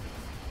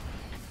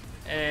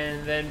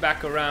and then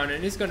back around,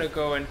 and he's gonna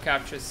go and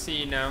capture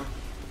C now.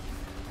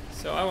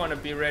 So I want to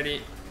be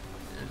ready,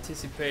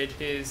 anticipate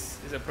his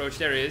approach.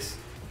 There he is.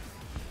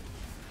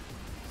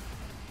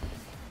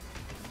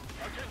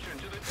 Attention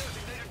to the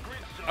designated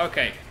grid zone.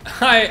 Okay,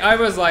 I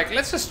was like,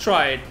 let's just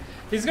try it.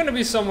 He's gonna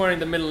be somewhere in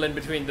the middle in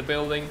between the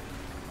building.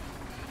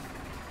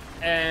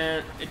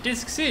 And it did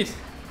succeed.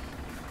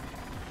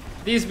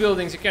 These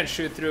buildings you can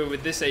shoot through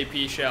with this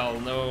AP shell,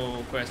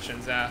 no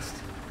questions asked.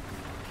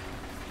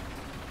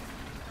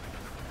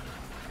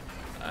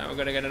 We're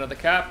gonna get another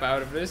cap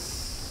out of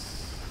this.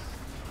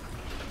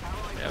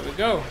 There we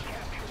go.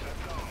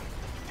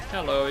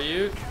 Hello,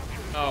 you.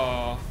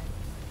 Oh.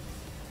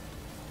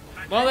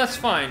 Well, that's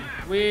fine.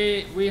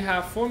 We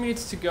have 4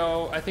 minutes to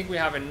go. I think we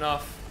have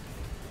enough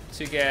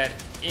to get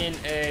in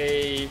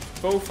a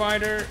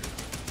Beaufighter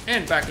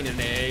and back in an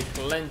AA.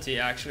 Plenty,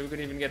 actually. We could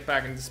even get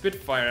back into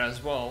Spitfire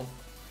as well.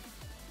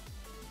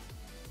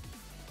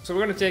 So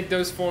we're gonna take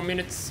those 4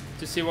 minutes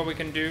to see what we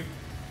can do.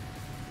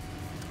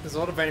 There's a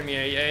lot of enemy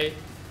AA,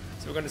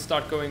 so we're gonna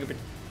start going a bit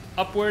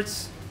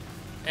upwards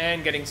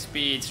and getting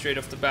speed straight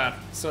off the bat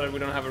so that we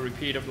don't have a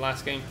repeat of the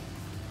last game.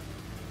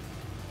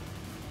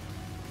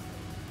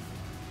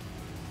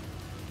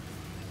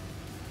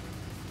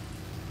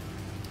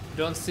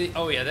 Don't see.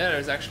 Oh yeah,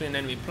 there's actually an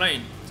enemy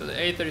plane. So the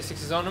A-36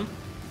 is on him.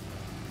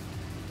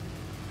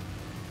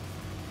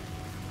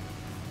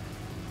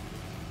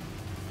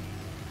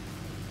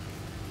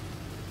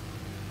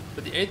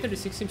 But the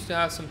A-36 seems to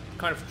have some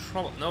kind of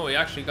trouble. No, he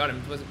actually got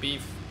him. It was a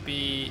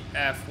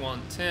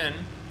BF-110.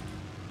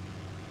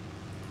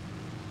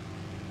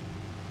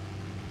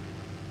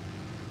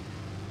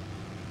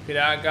 Okay,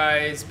 that guy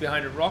is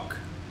behind a rock.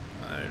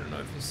 I don't know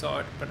if you saw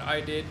it, but I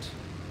did.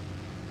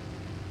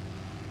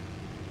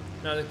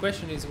 Now the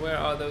question is, where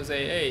are those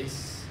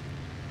AAs?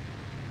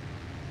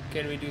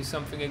 Can we do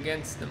something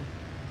against them?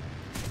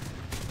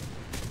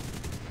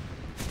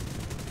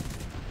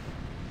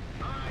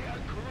 I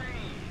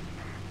agree.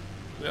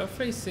 We are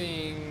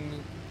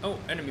facing... oh,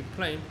 enemy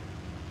plane.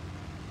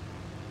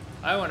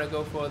 I want to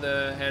go for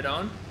the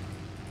head-on.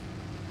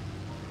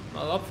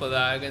 I'm up for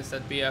that against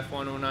that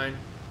BF-109.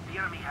 The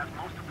enemy has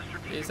most of the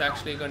strategic He's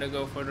actually going to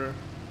go for the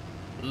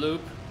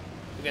loop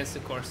against the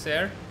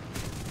Corsair.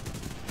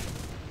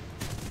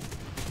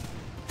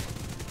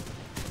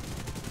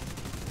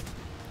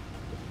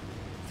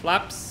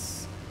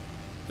 Flaps.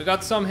 We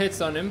got some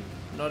hits on him,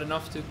 not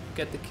enough to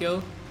get the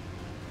kill.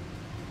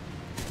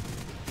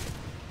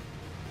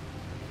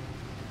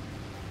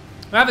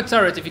 We have a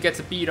turret if he gets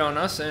a beat on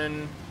us,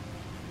 and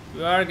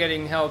we are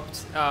getting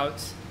helped out.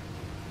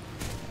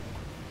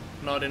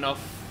 Not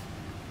enough.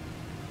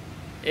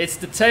 It's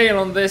the tail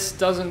on this,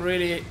 doesn't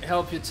really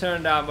help you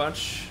turn that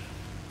much.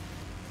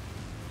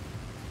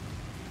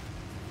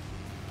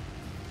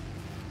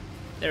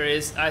 There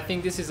is. I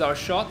think this is our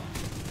shot.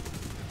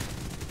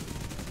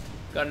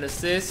 Got an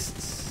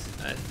assist.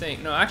 I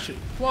think. No, actually.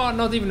 Well,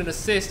 not even an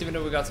assist, even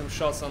though we got some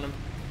shots on him.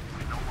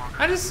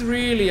 That is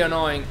really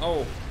annoying.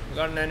 Oh, we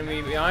got an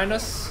enemy behind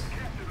us.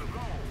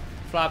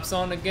 Flaps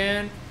on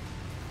again.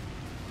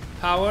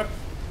 Power.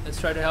 Let's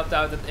try to help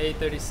out at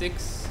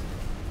A36.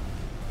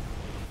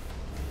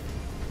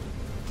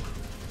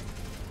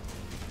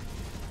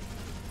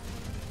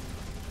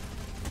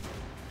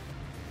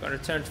 Gonna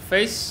turn to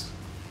face.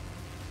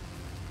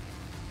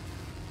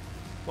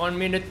 1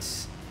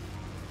 minute.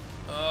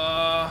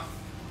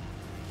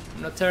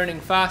 I'm not turning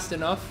fast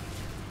enough.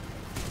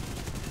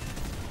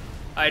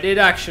 I did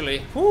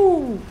actually.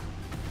 Woo!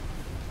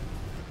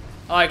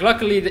 Like,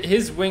 luckily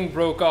his wing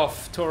broke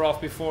off, tore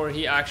off before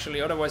he actually.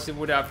 Otherwise, it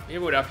would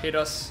have hit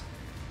us.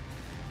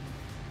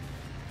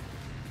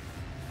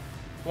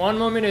 1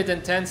 more minute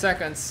and 10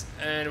 seconds,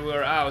 and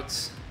we're out.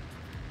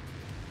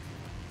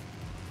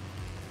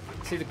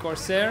 See the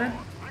Corsair.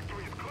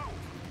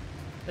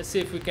 Let's see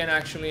if we can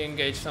actually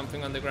engage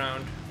something on the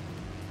ground.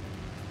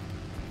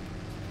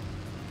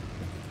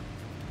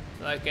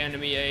 Like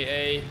enemy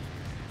AA.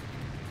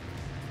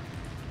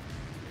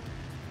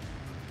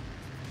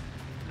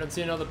 Don't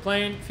see another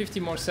plane. 50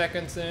 more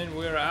seconds and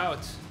we're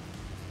out.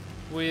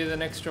 With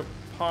an extra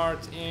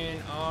part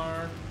in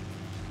our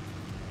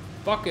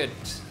bucket.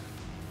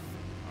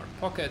 Our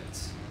pocket.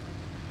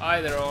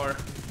 Either or.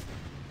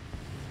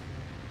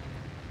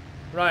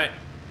 Right.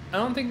 I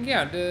don't think,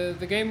 yeah,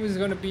 the game is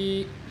gonna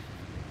be...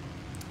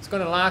 It's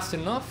gonna last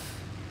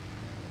enough.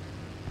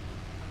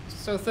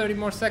 So 30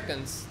 more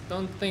seconds.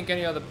 Don't think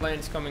any other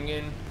planes coming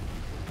in.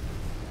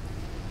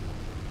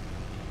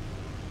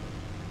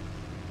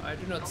 I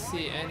do not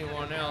see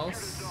anyone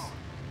else.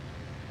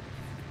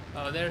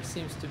 Oh, there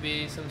seems to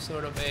be some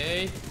sort of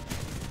AA.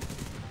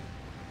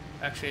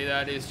 Actually,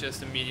 that is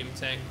just a medium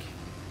tank.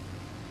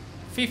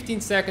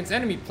 15 seconds,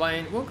 enemy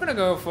plane. We're gonna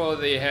go for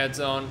the heads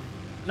on.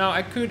 Now,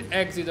 I could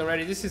exit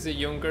already. This is a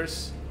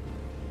Junkers.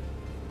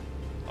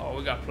 Oh,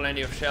 we got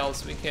plenty of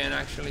shells. We can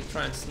actually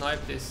try and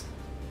snipe this.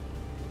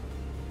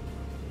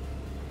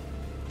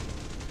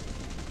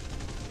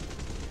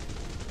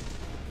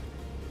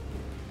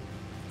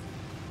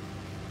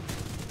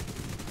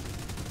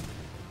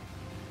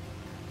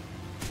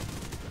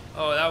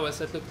 Oh,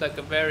 that looked like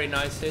a very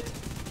nice hit.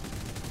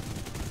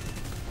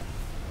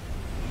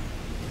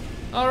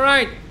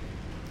 Alright,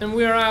 and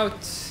we're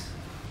out.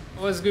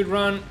 It was a good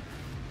run.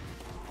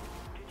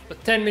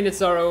 But 10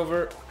 minutes are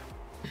over.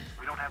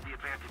 We don't have the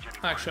advantage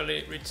anymore.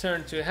 Actually,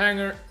 return to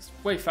hangar. It's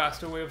a way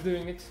faster way of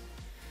doing it.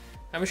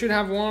 And we should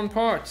have one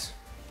part,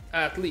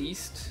 at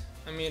least.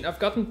 I mean, I've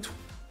gotten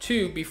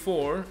two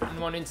before in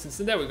one instance.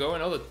 And there we go,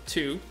 another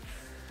 2.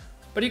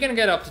 But you can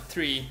get up to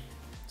 3.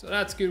 So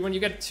that's good. When you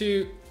get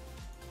 2,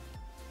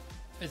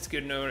 it's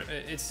good. No,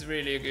 it's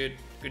really a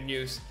good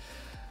news.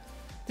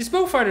 This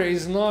Beaufighter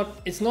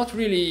is not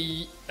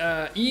really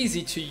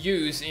easy to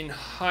use in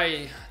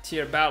high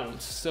tier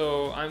battles,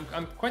 so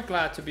I'm quite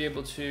glad to be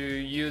able to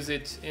use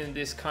it in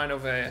this kind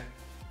of a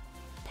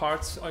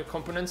parts or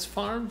components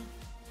farm.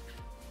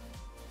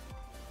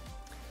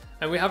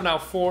 And we have now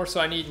 4, so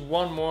I need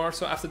 1 more.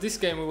 So after this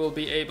game we will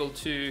be able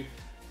to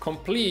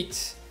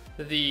complete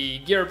the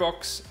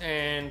gearbox,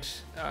 and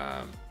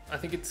I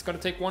think it's gonna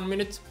take 1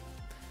 minute.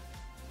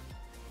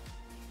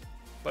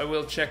 But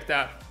we'll check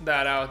that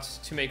out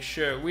to make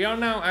sure. We are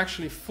now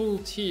actually full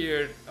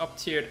tiered, up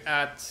tiered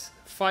at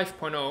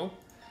 5.0,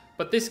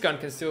 but this gun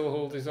can still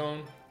hold his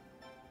own.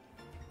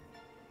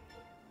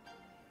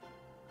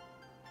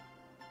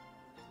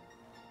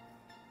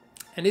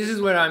 And this is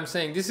where I'm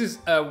saying this is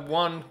a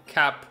 1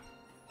 cap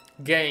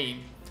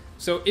game.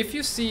 So if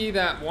you see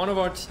that one of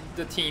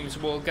the teams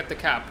will get the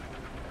cap,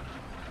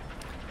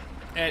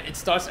 and it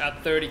starts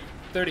at 30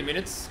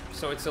 minutes,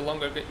 so it's a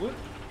longer game. Whoop,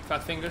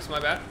 fat fingers, my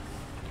bad.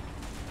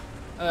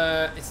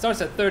 It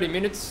starts at 30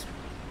 minutes,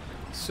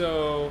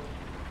 so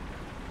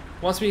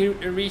once we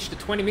reach the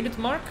 20-minute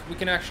mark, we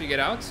can actually get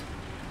out.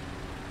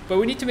 But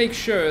we need to make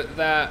sure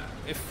that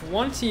if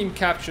one team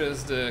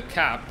captures the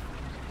cap,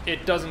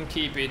 it doesn't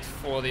keep it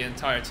for the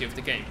entirety of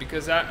the game,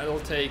 because that'll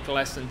take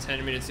less than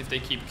 10 minutes if they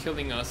keep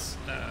killing us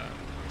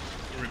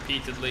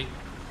repeatedly.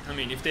 I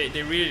mean, if they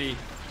really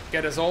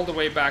get us all the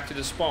way back to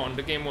the spawn,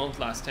 the game won't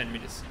last 10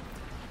 minutes.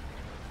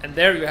 And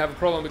there you have a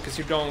problem because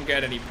you don't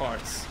get any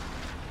parts.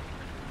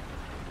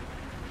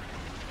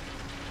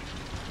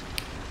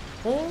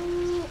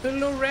 Oh, a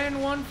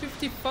Loran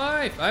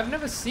 155. I've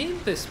never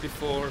seen this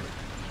before.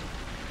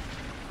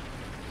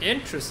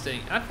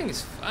 Interesting. That thing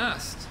is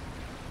fast.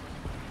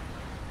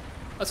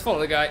 Let's follow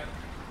the guy.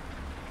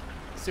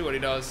 See what he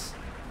does.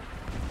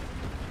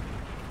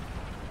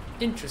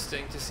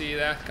 interesting to see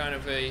that kind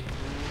of a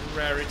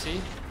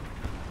rarity.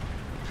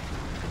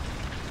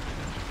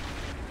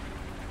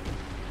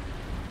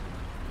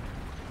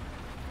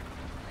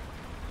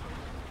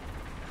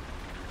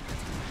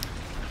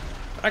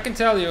 I can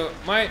tell you,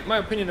 my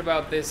opinion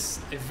about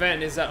this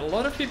event is that a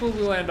lot of people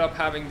will end up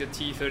having the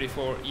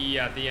T-34E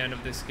at the end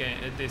of this game,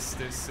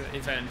 this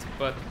event,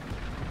 but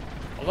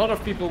a lot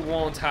of people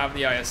won't have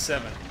the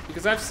IS-7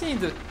 because I've seen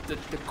the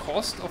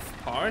cost of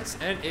parts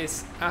and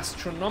it's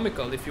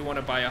astronomical if you want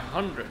to buy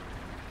 100.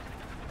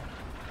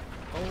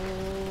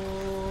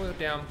 Oh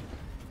damn!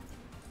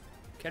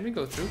 Can we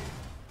go through?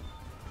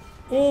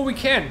 Oh, we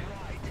can.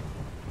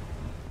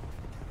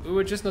 We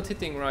were just not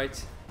hitting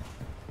right.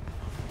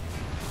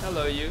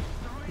 Hello, you.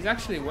 He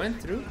actually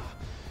went through.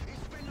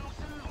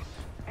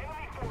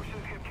 Enemy forces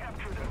have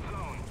captured a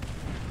zone.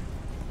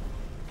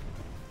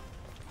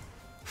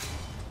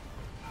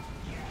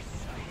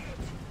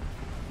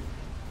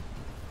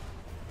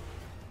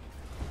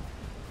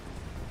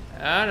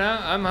 Ah, no,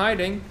 I'm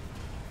hiding.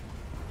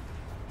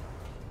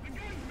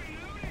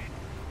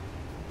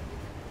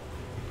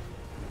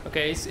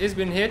 Okay, he's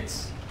been hit.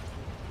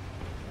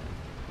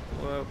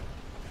 Whoa.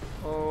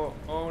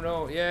 Oh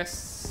no,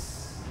 yes.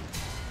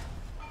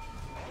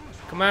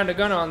 Commander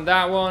gun on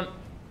that one.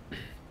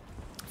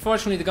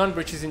 Fortunately, the gun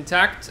bridge is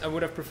intact. I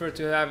would have preferred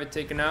to have it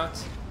taken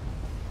out.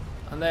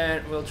 And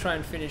then we'll try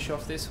and finish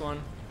off this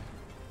one.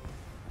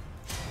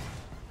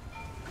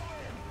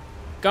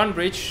 Gun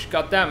bridge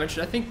got damaged.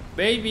 I think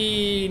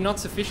maybe not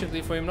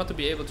sufficiently for him not to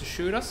be able to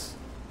shoot us.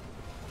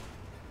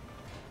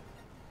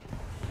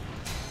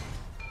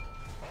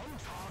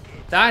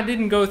 That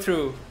didn't go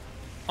through.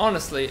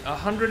 Honestly,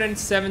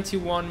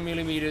 171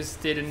 millimeters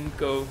didn't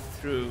go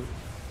through.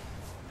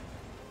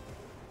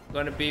 I'm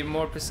gonna be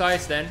more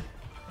precise then.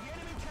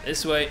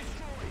 This way.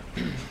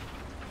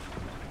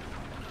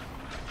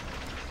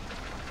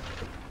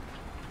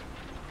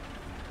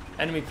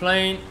 Enemy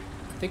plane.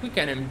 I think we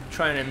can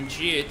try and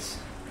MG it.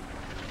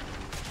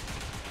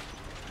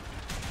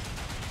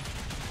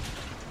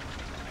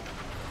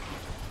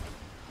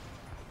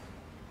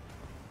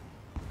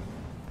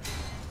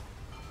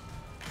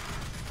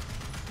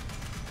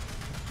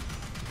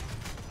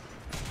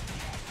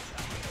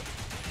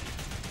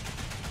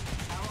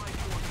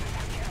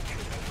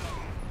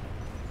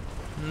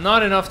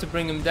 Not enough to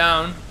bring him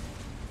down.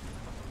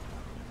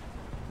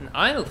 An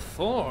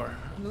IL-4.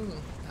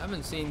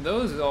 Haven't seen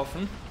those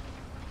often.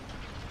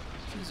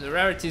 This is a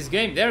rarities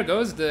game. There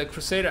goes. The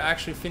Crusader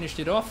actually finished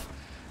it off.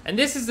 And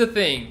this is the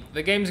thing.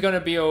 The game's gonna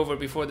be over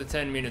before the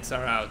 10 minutes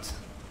are out.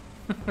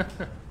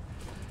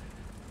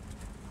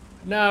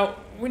 Now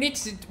we need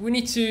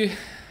to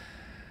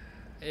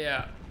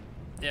yeah,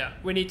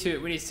 we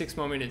need 6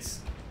 more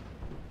minutes.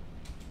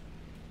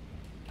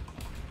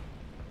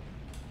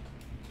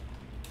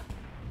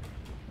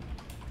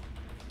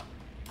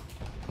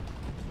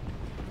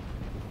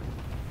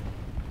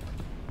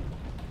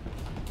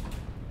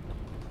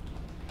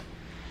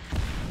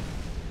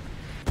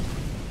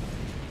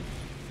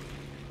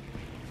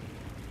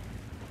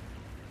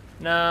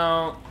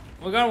 Now,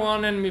 we got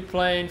one enemy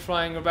plane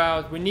flying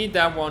about. We need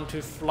that one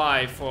to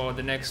fly for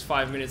the next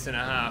 5 minutes and a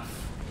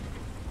half.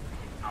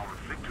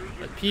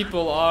 But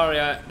people are,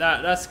 yeah,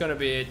 that's gonna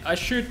be it. I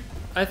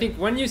think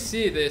when you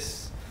see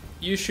this,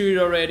 you should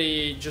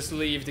already just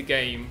leave the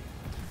game.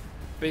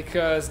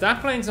 Because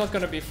that plane's not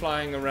gonna be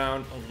flying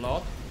around a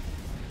lot.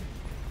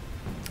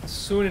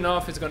 Soon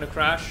enough it's gonna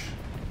crash.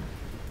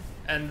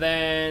 And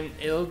then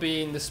it'll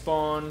be in the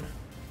spawn.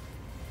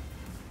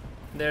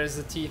 There's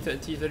the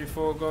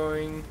T-34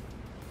 going.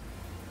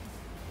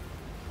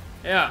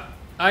 Yeah,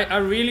 I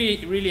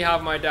really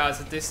have my doubts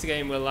that this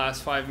game will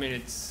last 5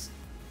 minutes.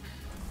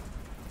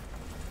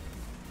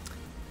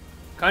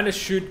 Kind of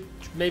should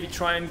maybe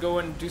try and go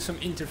and do some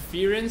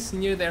interference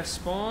near their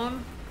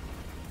spawn,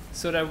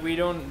 so that we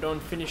don't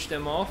finish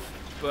them off.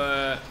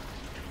 But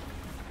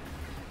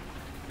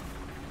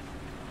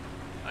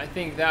I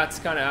think that's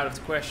kind of out of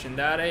the question.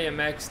 That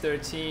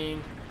AMX-13.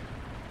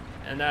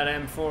 And that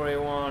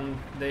M4A1,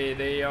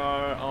 they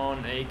are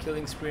on a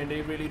killing spree and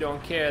they really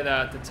don't care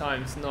that the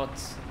time's not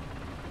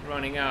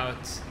running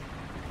out.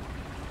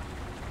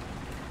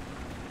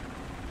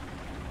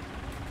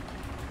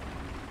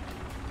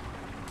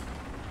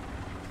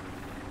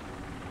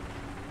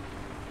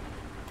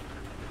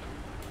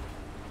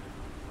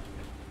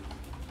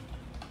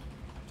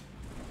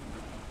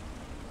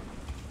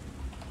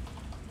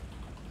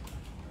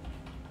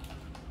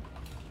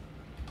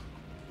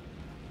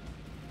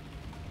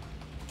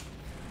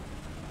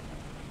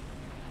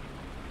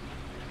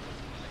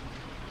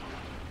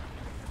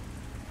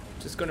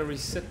 Just gonna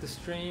reset the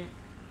stream,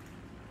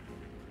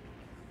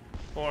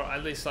 or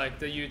at least like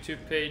the YouTube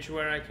page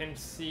where I can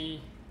see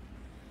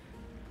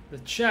the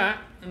chat,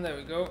 and there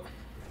we go.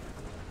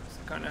 It's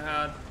kind of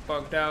had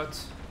bugged out,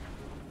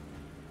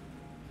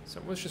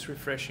 so I was just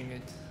refreshing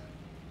it.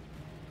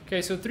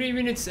 Okay, so 3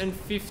 minutes and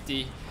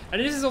 50,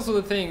 and this is also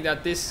the thing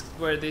that this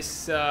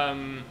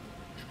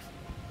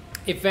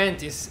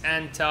event is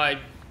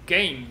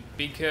anti-game,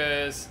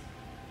 because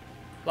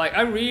Like,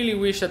 I really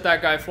wish that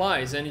that guy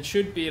flies, and it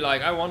should be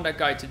like, I want that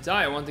guy to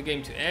die, I want the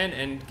game to end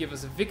and give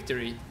us a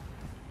victory.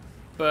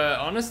 But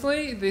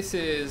honestly, this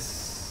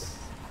is...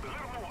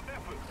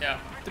 yeah,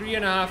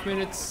 3.5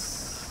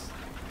 minutes.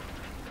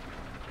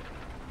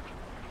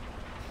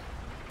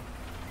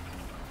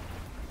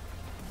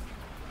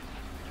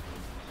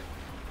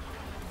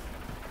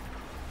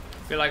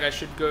 I feel like I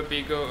should go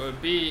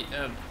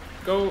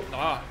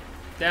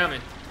damn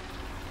it.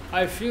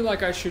 I feel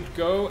like I should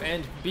go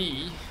and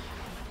be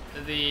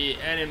the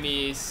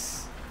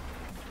enemy's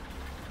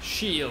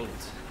shield.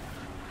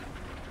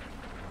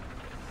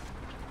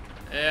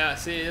 Yeah,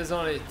 see, there's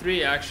only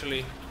 3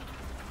 actually.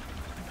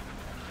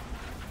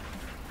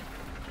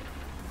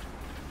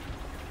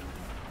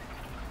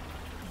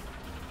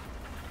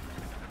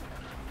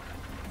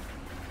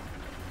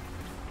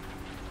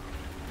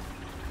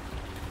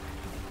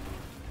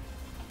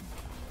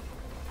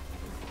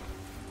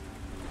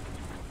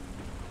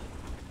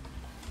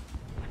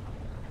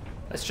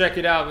 Let's check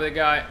it out with the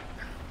guy.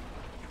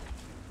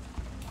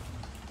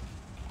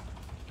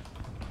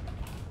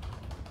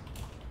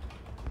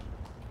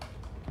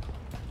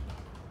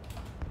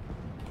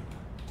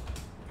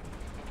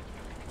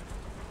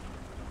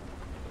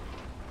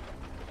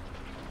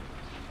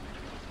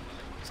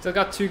 Still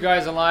got 2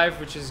 guys alive,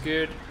 which is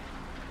good.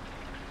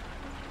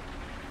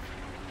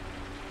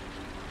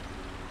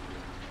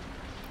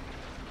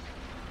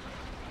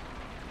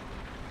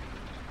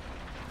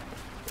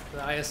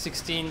 The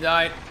IS-16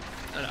 died.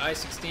 An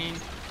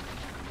I-16.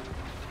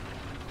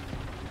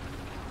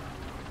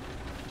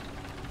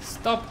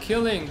 Stop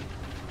killing!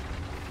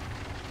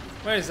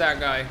 Where is that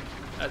guy?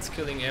 That's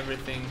killing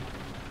everything.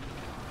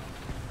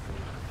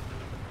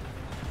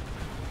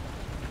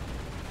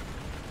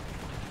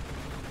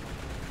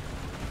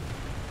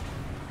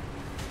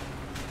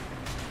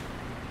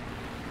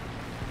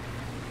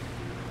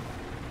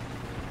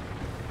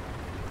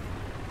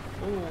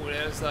 Oh,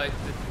 there's like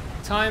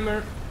the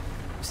timer.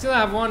 We still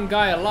have 1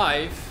 guy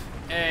alive.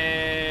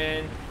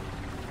 And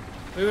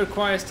we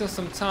require still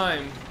some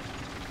time.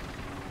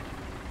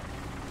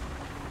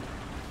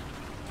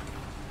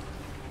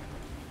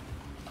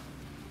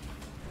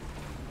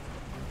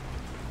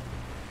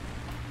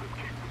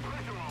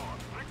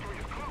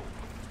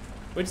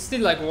 But it's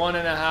still like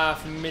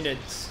 1.5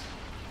 minutes.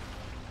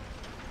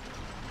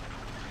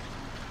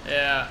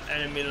 Yeah,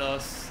 enemy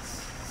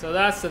lost. So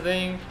that's the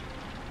thing.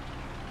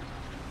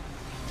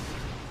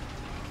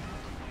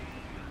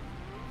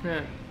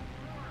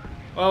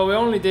 Well, we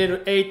only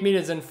did 8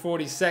 minutes and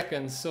 40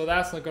 seconds, so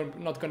that's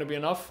not gonna be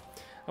enough.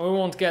 And we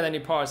won't get any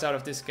parts out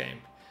of this game.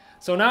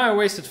 So now I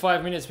wasted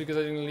 5 minutes because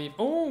I didn't leave.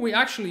 Oh, we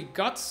actually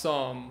got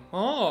some.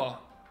 Oh.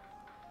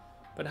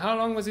 But how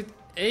long was it?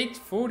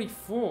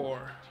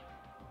 8:44.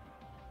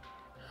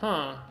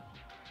 Huh.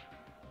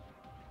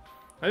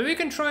 Maybe we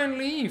can try and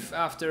leave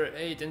after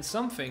 8 and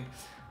something.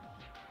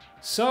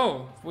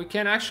 So, we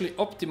can actually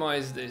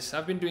optimize this.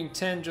 I've been doing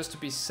 10 just to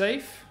be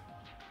safe.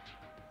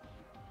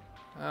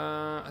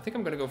 I think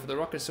I'm gonna go for the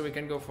rockets so we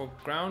can go for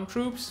ground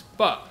troops,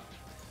 but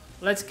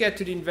let's get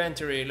to the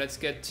inventory, let's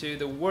get to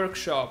the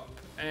workshop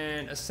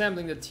and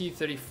assembling the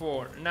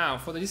T-34. Now,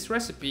 for this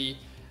recipe,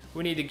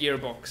 we need a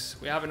gearbox.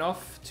 We have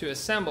enough to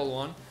assemble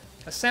one.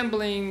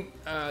 Assembling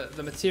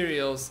the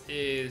materials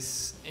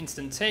is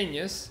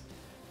instantaneous,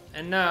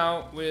 and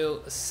now we'll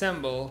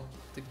assemble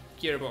the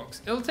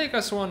gearbox. It'll take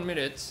us 1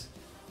 minute.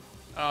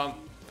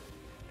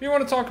 We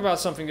want to talk about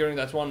something during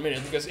that 1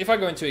 minute, because if I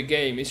go into a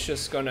game, it's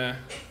just gonna...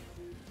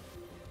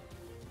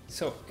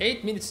 So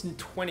 8 minutes and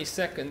 20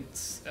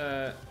 seconds.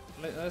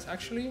 Let's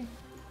actually,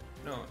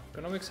 no,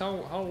 economics.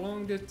 How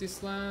long did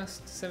this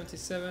last?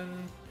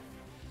 77.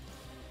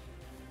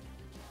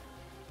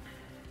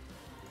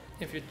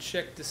 If you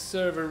check the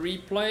server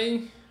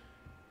replay,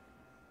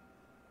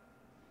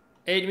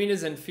 8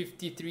 minutes and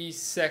 53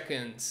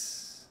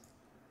 seconds.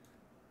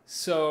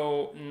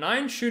 So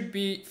 9 should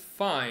be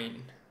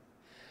fine.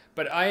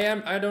 But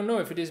I don't know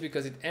if it is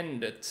because it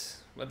ended.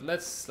 But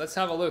let's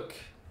have a look.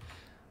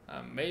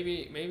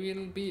 Maybe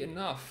it'll be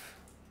enough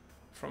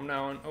from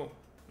now on. Oh,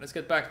 let's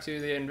get back to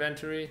the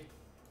inventory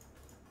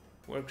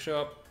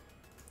workshop.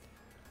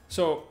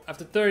 So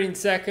after 13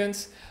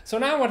 seconds, so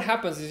now what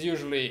happens is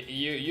usually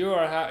you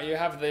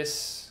have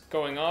this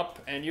going up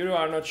and you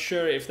are not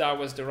sure if that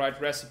was the right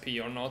recipe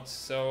or not.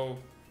 So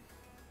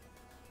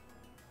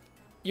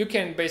you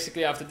can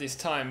basically after this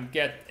time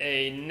get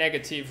a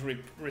negative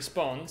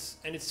response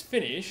and it's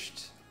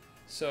finished.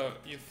 So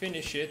you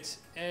finish it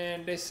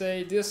and they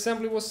say the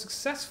assembly was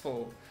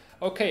successful.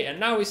 Okay, and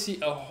now we see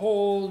a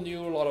whole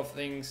new lot of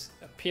things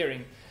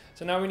appearing.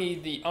 So now we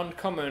need the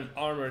uncommon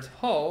armored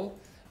hull,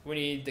 we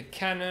need the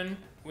cannon,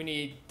 we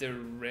need the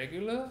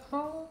regular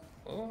hull.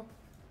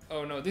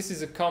 Oh no, this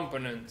is a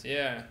component,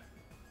 yeah.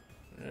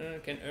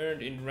 Can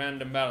earn in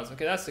random battles.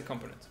 Okay, that's the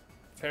component.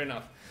 Fair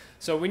enough.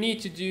 So we need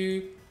to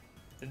do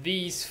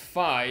these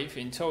 5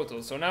 in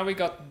total. So now we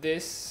got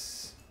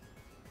this.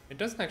 It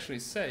doesn't actually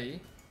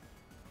say.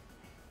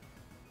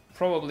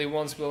 Probably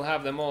once we'll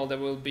have them all, there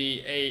will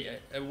be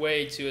a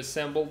way to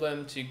assemble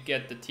them to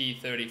get the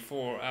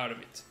T-34 out of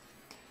it.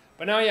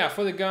 But now, yeah,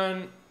 for the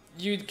gun,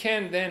 you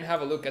can then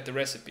have a look at the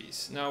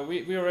recipes. Now,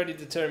 we already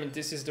determined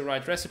this is the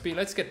right recipe.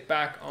 Let's get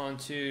back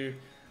onto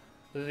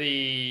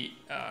the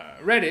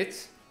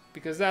Reddit,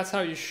 because that's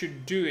how you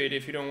should do it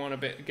if you don't want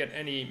to get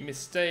any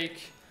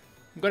mistake.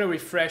 I'm going to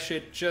refresh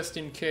it just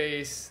in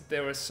case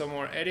there were some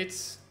more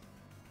edits.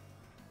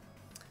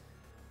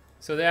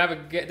 So they have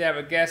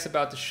a guess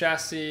about the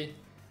chassis.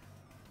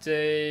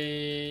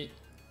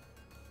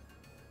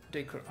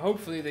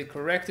 Hopefully they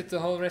corrected the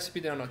whole recipe.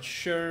 They're not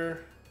sure.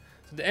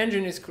 So the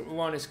engine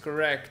one is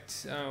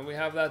correct. We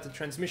have that. The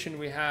transmission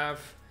we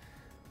have,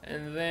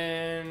 and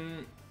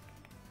then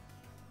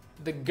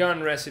the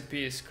gun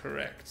recipe is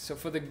correct. So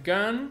for the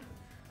gun,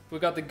 we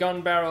got the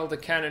gun barrel, the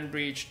cannon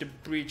breech, the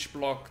breech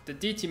block, the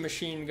DT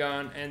machine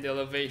gun, and the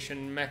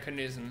elevation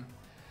mechanism.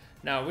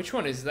 Now, which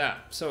one is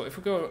that? So if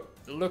we go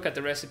look at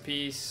the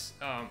recipes,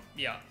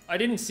 yeah, I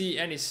didn't see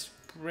any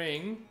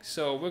spring,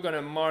 so we're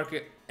gonna mark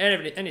it,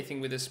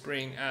 anything with a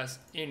spring as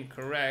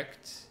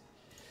incorrect.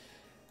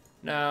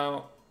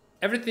 Now,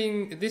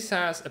 this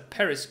has a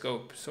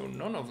periscope, so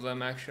none of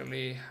them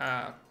actually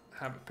have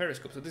a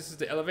periscope. So this is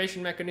the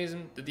elevation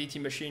mechanism, the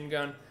DT machine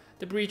gun,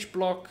 the breech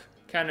block,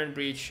 cannon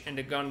breech, and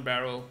the gun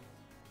barrel.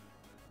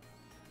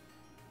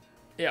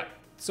 Yeah,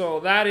 so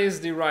that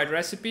is the right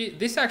recipe.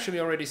 This actually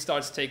already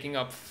starts taking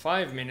up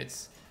 5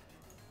 minutes.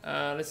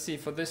 Let's see,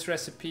 for this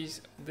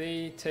recipes,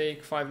 they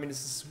take 5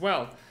 minutes as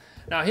well.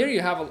 Now here you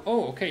have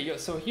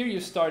so here you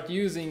start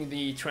using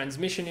the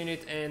transmission in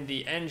it and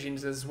the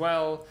engines as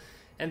well,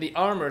 and the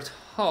armored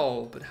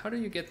hull. But how do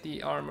you get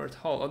the armored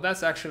hull? Oh,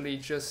 that's actually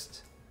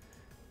just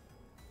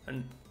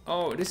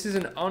this is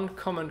an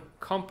uncommon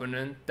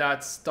component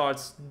that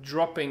starts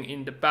dropping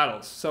in the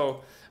battles.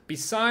 So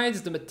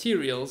besides the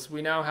materials,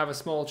 we now have a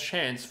small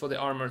chance for the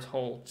armored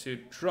hull to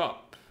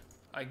drop,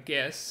 I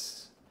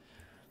guess.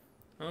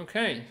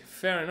 Okay,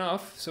 fair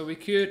enough. So we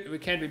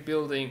can be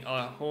building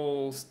a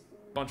whole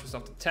bunch of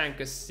stuff. The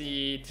tanker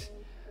seat,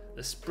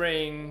 the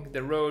spring,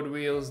 the road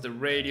wheels, the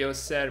radio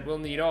set. We'll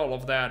need all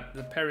of that.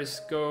 The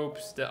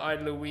periscopes, the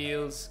idler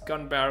wheels,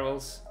 gun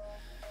barrels.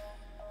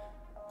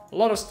 A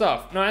lot of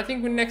stuff. Now I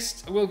think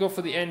we'll go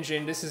for the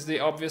engine. This is the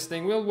obvious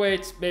thing. We'll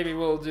wait. Maybe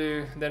we'll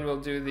do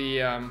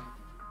the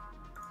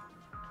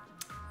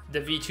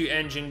V2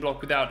 engine block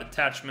without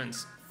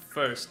attachments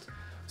first.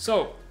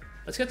 So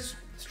let's get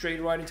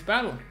straight right into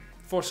battle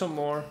for some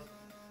more,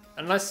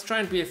 and let's try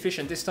and be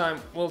efficient. This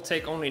time we'll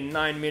take only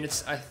 9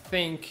 minutes. I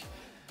think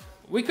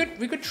we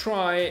could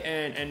try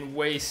and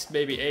waste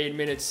maybe 8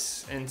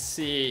 minutes and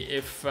see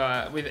if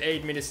with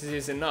 8 minutes it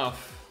is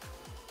enough.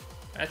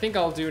 I think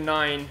I'll do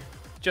 9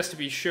 just to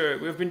be sure.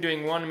 We've been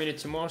doing 1 minute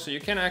to more, so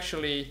you can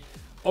actually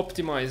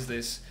optimize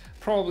this.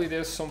 Probably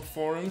there's some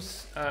forum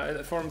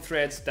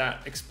threads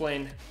that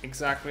explain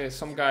exactly,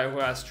 some guy who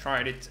has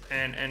tried it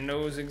and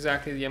knows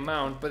exactly the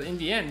amount. But in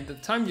the end, the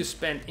time you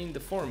spend in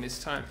the forum is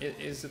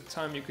the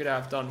time you could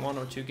have done 1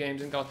 or 2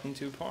 games and gotten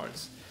 2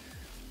 parts.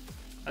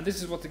 And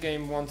this is what the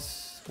game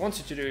wants you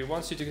to do. It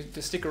wants you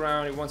to stick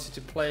around. It wants you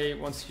to play. It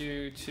wants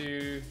you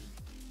to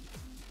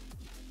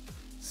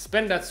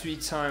spend that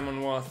sweet time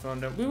on War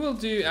Thunder. We will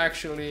do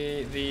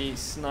actually the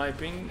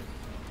sniping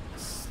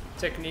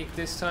technique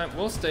this time.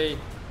 We'll stay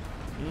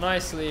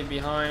nicely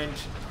behind,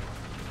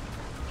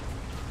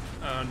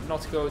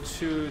 not go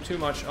too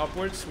much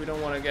upwards. We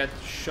don't want to get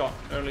shot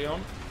early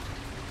on.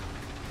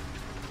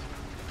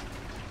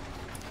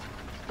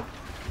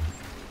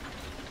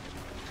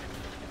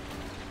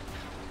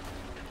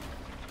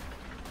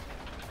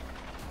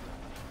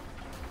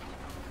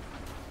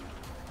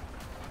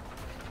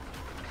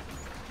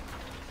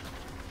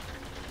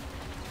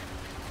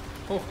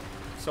 Oh,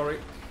 sorry,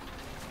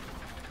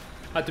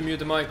 had to mute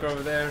the mic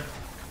over there.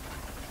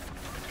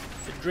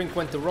 The drink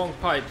went the wrong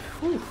pipe.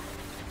 Whew.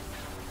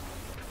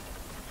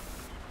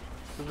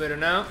 Feel better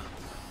now.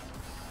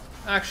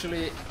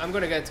 Actually, I'm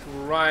gonna get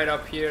right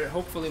up here.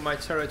 Hopefully my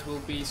turret will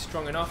be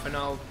strong enough and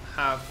I'll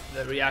have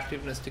the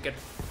reactiveness to get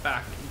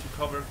back into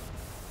cover.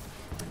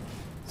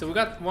 So we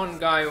got one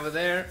guy over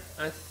there.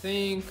 I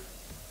think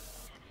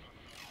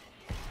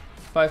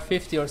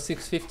 550 or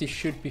 650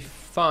 should be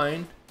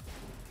fine.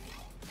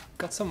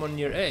 Got someone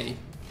near A.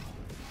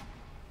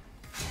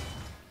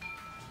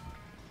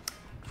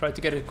 Try to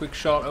get a quick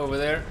shot over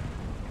there.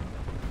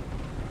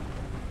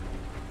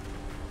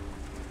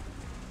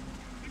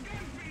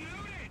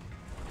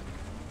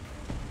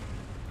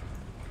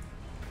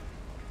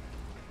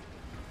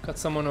 Got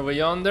someone over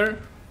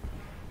yonder.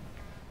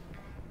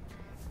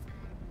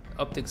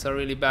 Optics are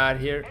really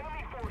bad here.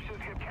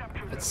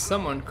 That's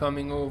someone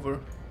coming over.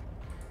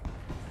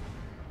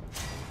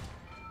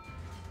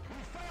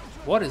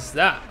 What is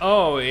that?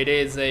 Oh, it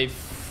is a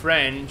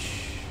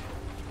French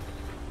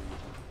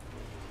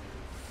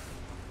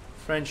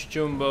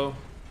jumbo.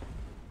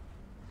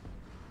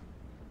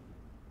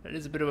 That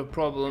is a bit of a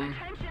problem.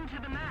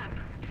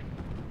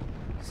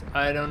 So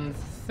I don't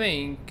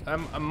think I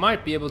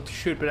might be able to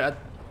shoot, but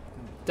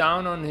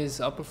down on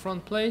his upper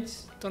front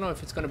plates. Don't know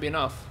if it's gonna be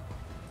enough.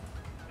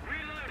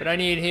 But I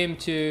need him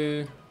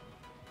to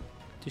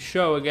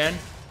show again.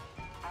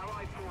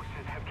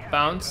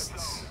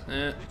 bounced.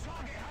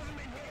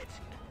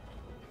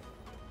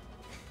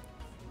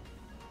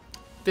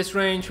 This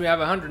range we have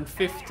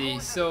 150,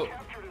 so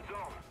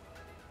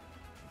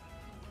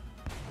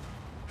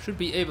should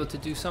be able to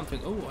do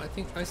something. Oh, I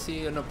think I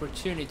see an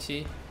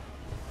opportunity.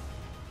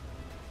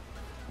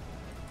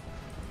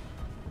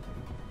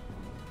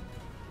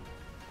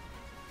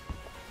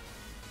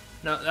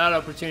 No, that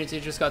opportunity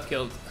just got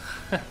killed.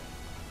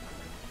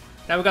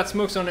 Now we got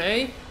smokes on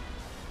A.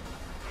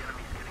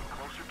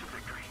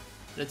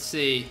 Let's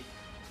see.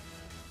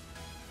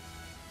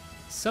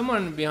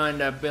 Someone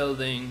behind that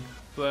building,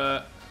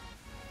 but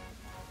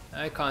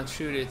I can't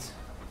shoot it.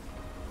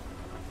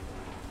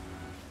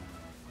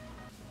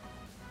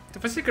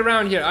 If I stick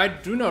around here, I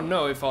do not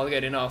know if I'll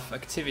get enough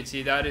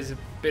activity. That is a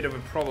bit of a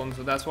problem,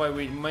 so that's why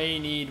we may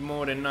need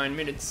more than 9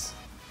 minutes.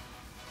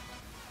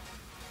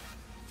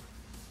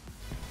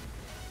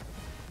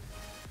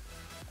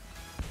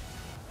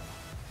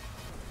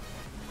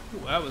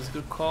 Ooh, that was a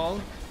good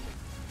call.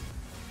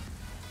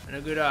 And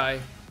a good eye.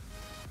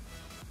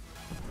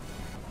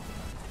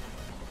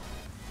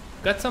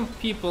 Got some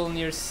people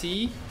near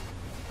C.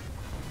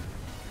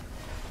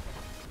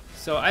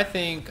 So I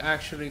think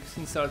actually,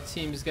 since our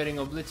team is getting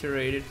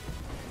obliterated,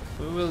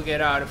 we will get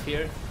out of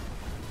here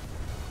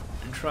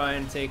and try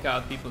and take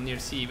out people near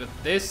C. But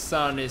this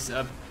sun is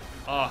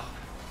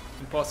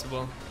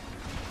impossible.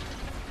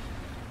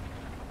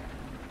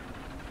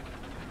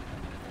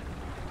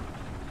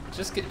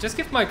 Just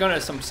give my gunner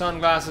some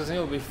sunglasses and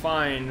he'll be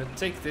fine.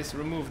 Take this,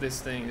 remove this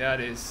thing.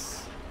 That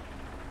is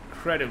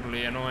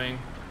incredibly annoying.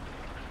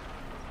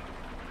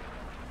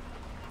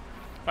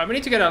 Right, we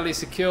need to get at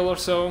least a kill or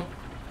so.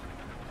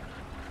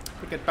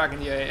 We get back in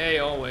the AA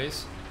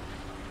always,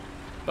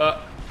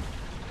 but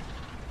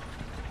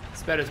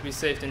it's better to be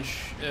safe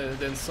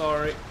than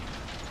sorry.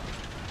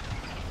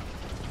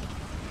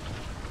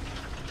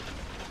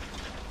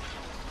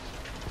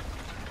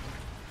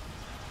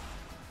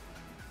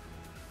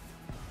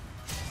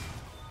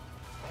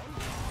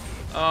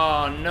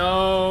 Oh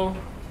no!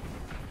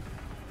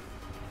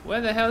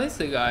 Where the hell is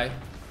the guy?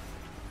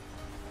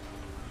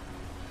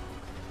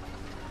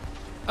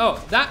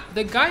 Oh,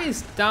 the guy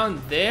is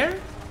down there?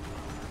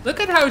 Look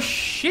at how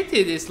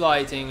shitty this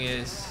lighting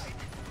is.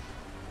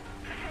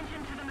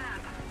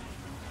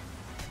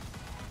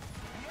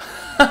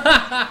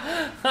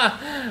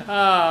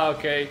 Ah,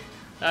 okay.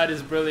 That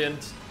is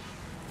brilliant.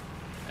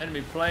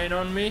 Enemy plane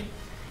on me.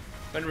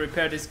 Gonna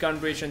repair this gun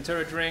breach and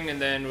turret ring, and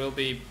then we'll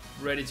be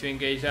ready to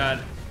engage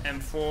that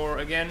M4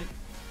 again.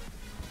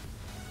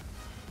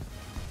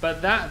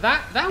 But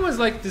that was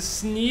like the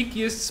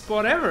sneakiest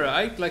spot ever.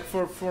 Like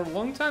for a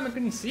long time I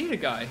couldn't see the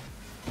guy.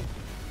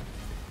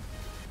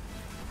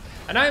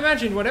 And I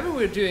imagine whatever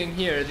we're doing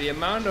here, the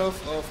amount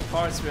of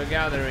parts we're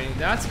gathering,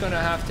 that's gonna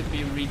have to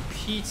be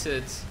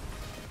repeated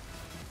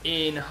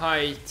in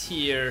high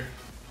tier.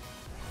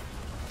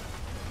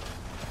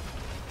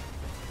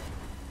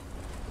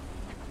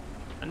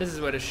 And this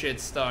is where the shit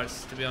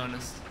starts, to be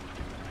honest.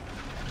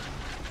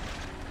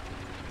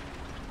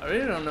 I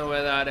really don't know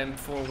where that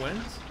M4 went.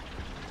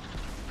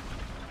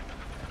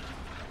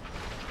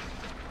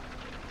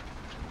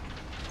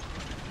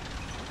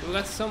 We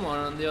got someone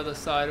on the other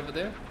side over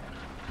there.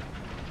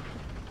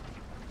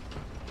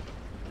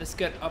 Let's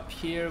get up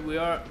here. We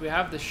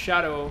have the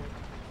shadow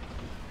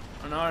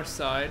on our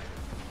side.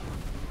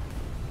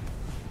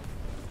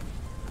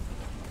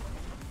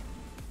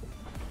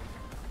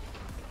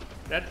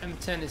 That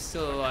M10 is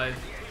still alive.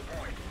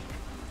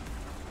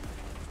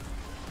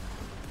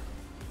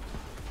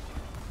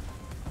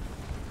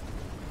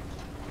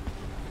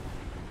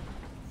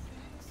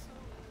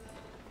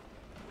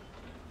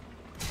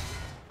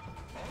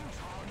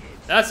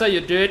 That's how you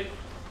do it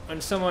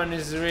when someone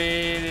is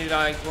really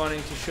like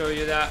wanting to show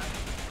you that.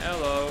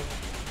 Hello.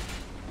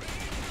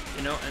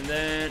 You know, and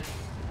then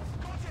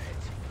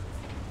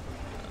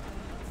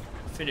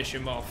finish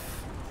him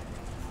off.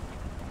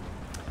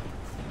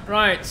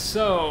 Right,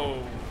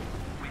 so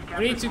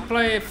we need to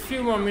play a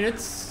few more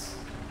minutes.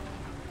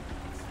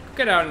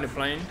 Get out in the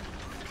plane.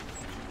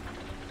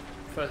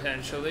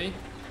 Potentially.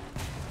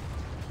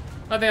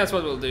 I think that's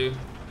what we'll do.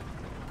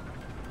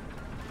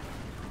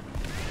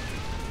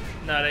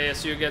 That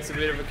ASU gets a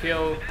bit of a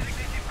kill.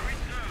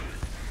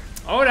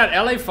 Oh, that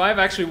LA5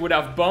 actually would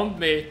have bumped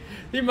me.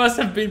 He must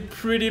have been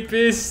pretty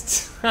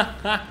pissed. Oh,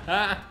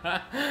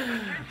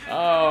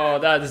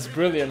 that is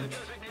brilliant.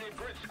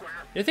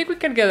 You think we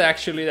can get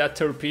actually that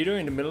torpedo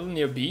in the middle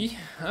near B?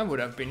 That would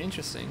have been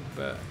interesting,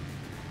 but...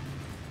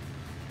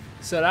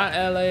 So that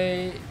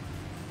LA...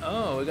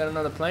 Oh, we got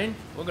another plane?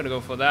 We're gonna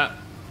go for that.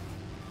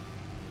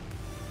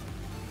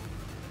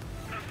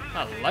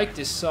 I like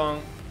this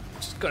song.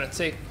 Just gonna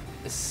take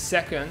a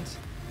second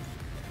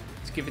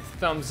to give it a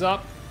thumbs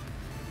up.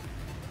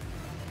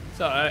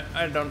 So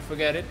I don't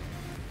forget it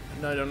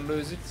and I don't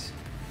lose it.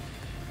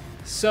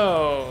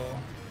 So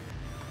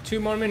 2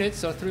 more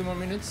minutes or 3 more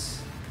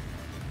minutes.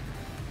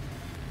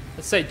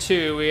 Let's say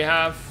 2. We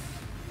have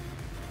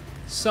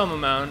some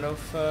amount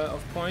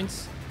of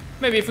points.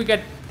 Maybe if we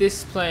get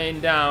this plane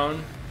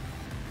down,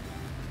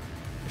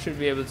 we Should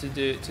be able to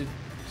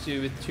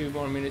do with 2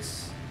 more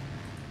minutes.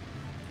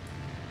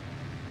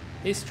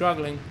 He's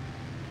struggling.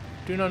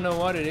 Do not know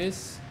what it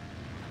is.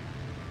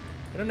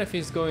 I don't know if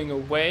he's going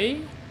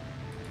away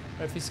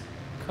or if he's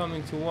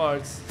coming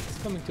towards. He's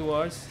coming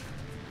towards.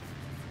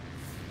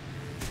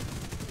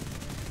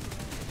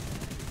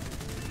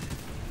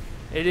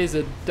 It is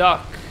a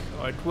duck,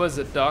 or it was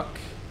a duck.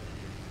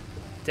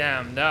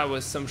 Damn, that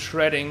was some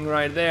shredding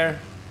right there.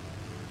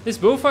 This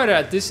bullfighter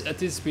at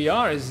this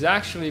BR is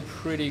actually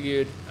pretty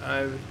good.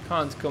 I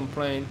can't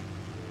complain.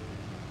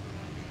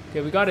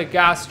 Okay, we got a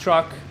gas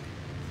truck.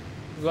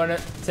 We're gonna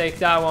take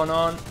that one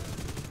on.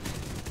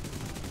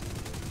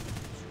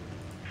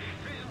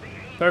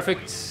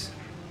 Perfect.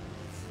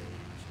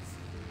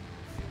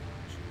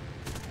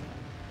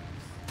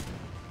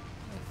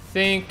 I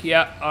think,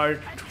 yeah, our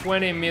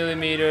 20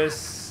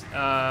 millimeters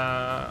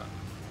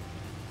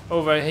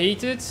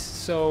overheated,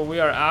 so we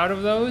are out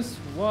of those.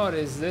 What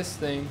is this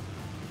thing?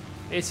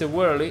 It's a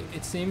whirly,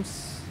 it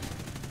seems.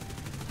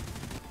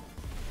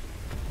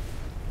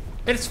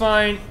 It's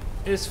fine.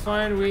 It's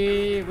fine.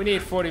 We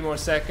need 40 more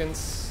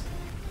seconds.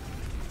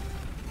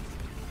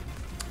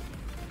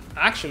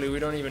 Actually, we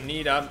don't even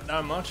need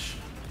that much,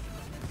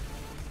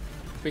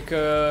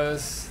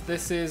 because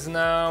this is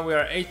now, we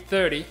are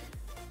 8:30.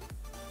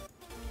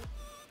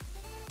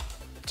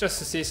 Just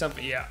to see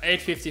something. Yeah,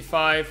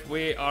 8:55.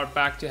 We are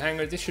back to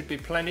hangar. This should be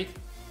plenty.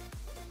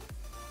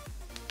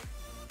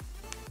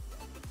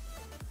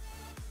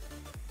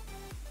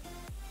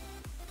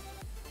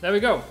 There we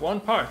go,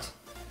 1 part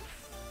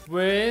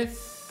with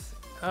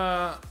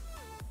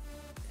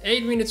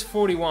 8 minutes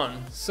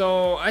 41.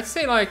 So I'd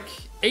say like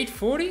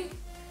 8:40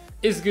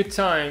 is good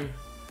time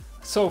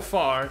so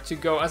far to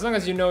go, as long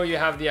as you know you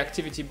have the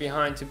activity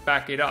behind to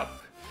back it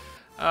up.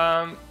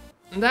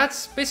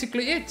 That's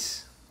basically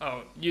it.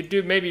 Oh, you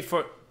do maybe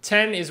for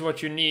 10 is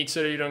what you need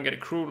so that you don't get a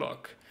crew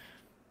lock.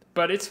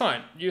 But it's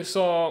fine. You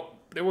saw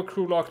they were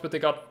crew locked, but they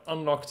got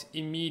unlocked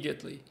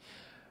immediately.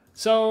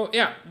 So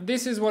yeah,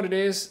 this is what it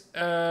is.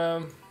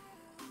 A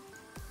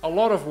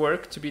lot of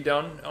work to be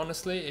done,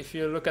 honestly. If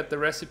you look at the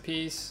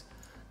recipes,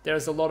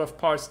 there's a lot of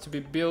parts to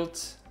be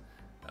built.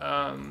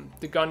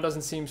 The gun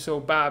doesn't seem so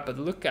bad, but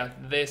look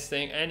at this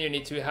thing, and you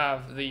need to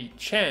have the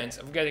chance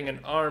of getting an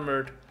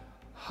armored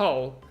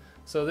hull.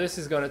 So this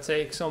is gonna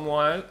take some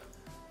while.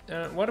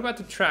 What about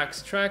the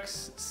tracks?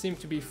 Tracks seem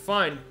to be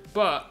fine,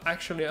 but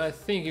actually I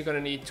think you're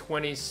gonna need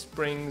 20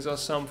 springs or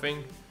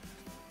something.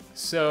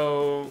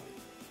 So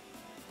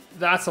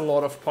that's a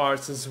lot of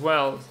parts as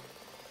well.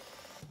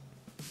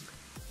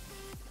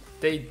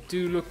 They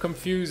do look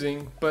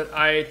confusing, but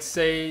I'd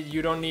say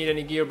you don't need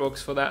any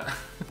gearbox for that,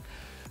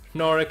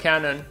 nor a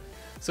cannon.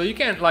 So you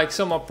can like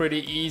sum up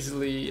pretty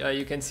easily.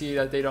 You can see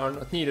that they are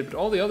not needed, but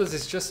all the others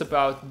is just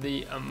about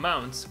the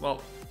amounts.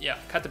 Well, yeah,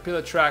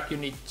 caterpillar track, you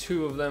need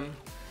 2 of them,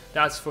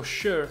 that's for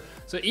sure.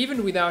 So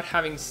even without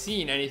having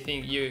seen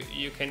anything,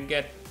 you can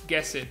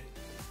guess it.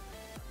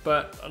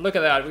 But look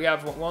at that, we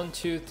have 1,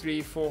 2,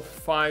 3, 4,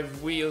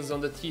 5 wheels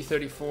on the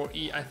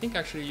T-34E. I think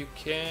actually you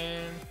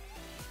can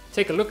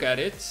take a look at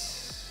it.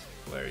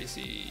 Where is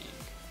he?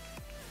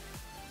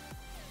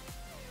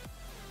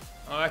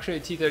 Oh, actually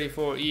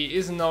T-34E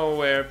is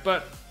nowhere,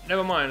 but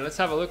never mind. Let's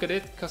have a look at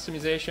it.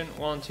 Customization,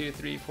 1, 2,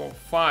 3, 4,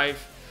 5.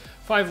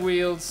 5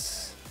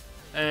 wheels,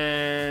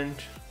 and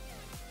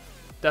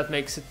that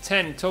makes it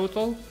 10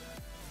 total.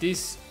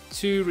 These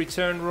 2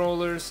 return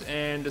rollers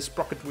and the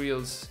sprocket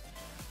wheels.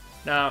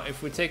 Now,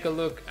 if we take a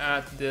look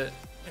at the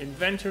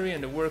inventory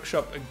and the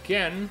workshop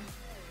again,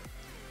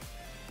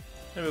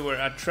 then we were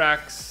at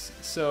tracks.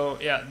 So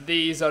yeah,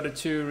 these are the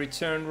 2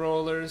 return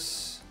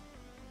rollers.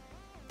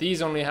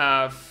 These only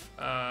have,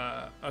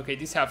 okay,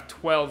 these have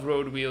 12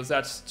 road wheels.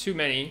 That's too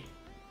many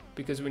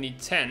because we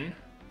need 10.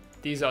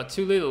 These are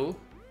too little.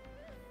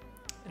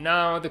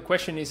 Now the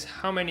question is,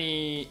 how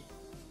many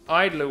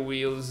idler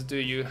wheels do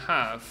you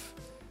have?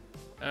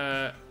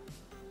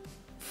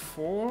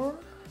 4?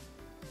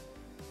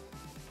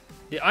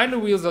 The idler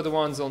wheels are the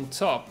ones on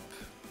top,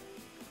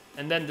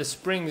 and then the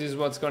springs is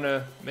what's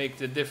gonna make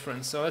the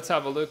difference. So let's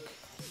have a look.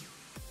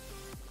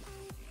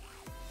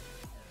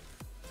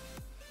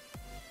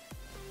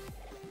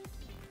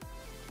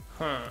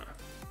 Huh.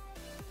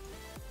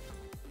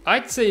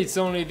 I'd say it's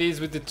only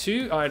these with the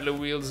 2 idler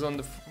wheels on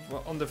the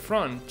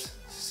front.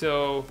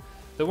 So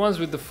the ones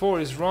with the 4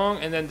 is wrong,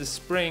 and then the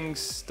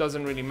springs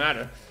doesn't really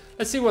matter.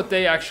 Let's see what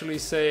they actually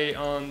say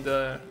on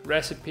the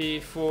recipe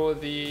for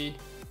the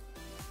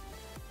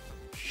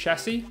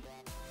chassis.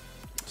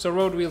 So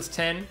road wheels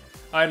 10,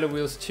 idler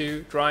wheels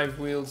 2, drive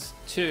wheels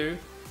 2,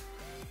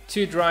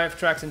 2 drive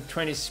tracks and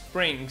 20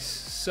 springs.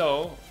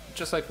 So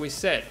just like we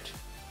said.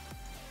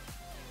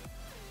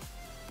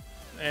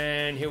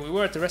 And here we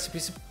were at the recipe.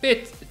 It's a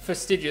bit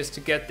fastidious to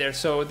get there.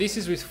 So this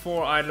is with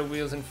 4 idler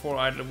wheels and 4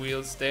 idler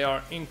wheels. They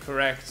are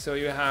incorrect. So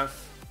you have,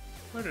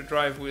 where are the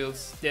drive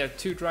wheels? There are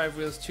 2 drive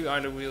wheels, 2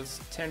 idler wheels,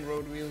 10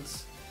 road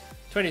wheels,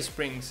 20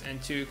 springs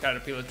and 2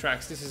 caterpillar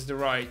tracks. This is the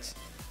right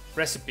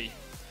recipe.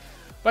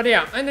 But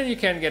yeah, and then you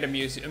can get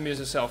amuse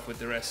yourself with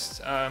the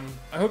rest. I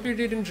hope you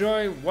did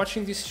enjoy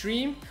watching this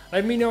stream.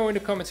 Let me know in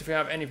the comments if you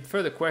have any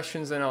further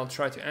questions, and I'll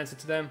try to answer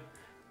to them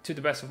to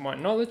the best of my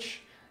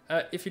knowledge.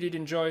 If you did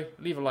enjoy,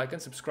 leave a like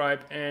and subscribe,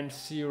 and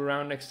see you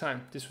around next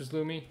time. This was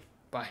Lumi.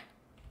 Bye.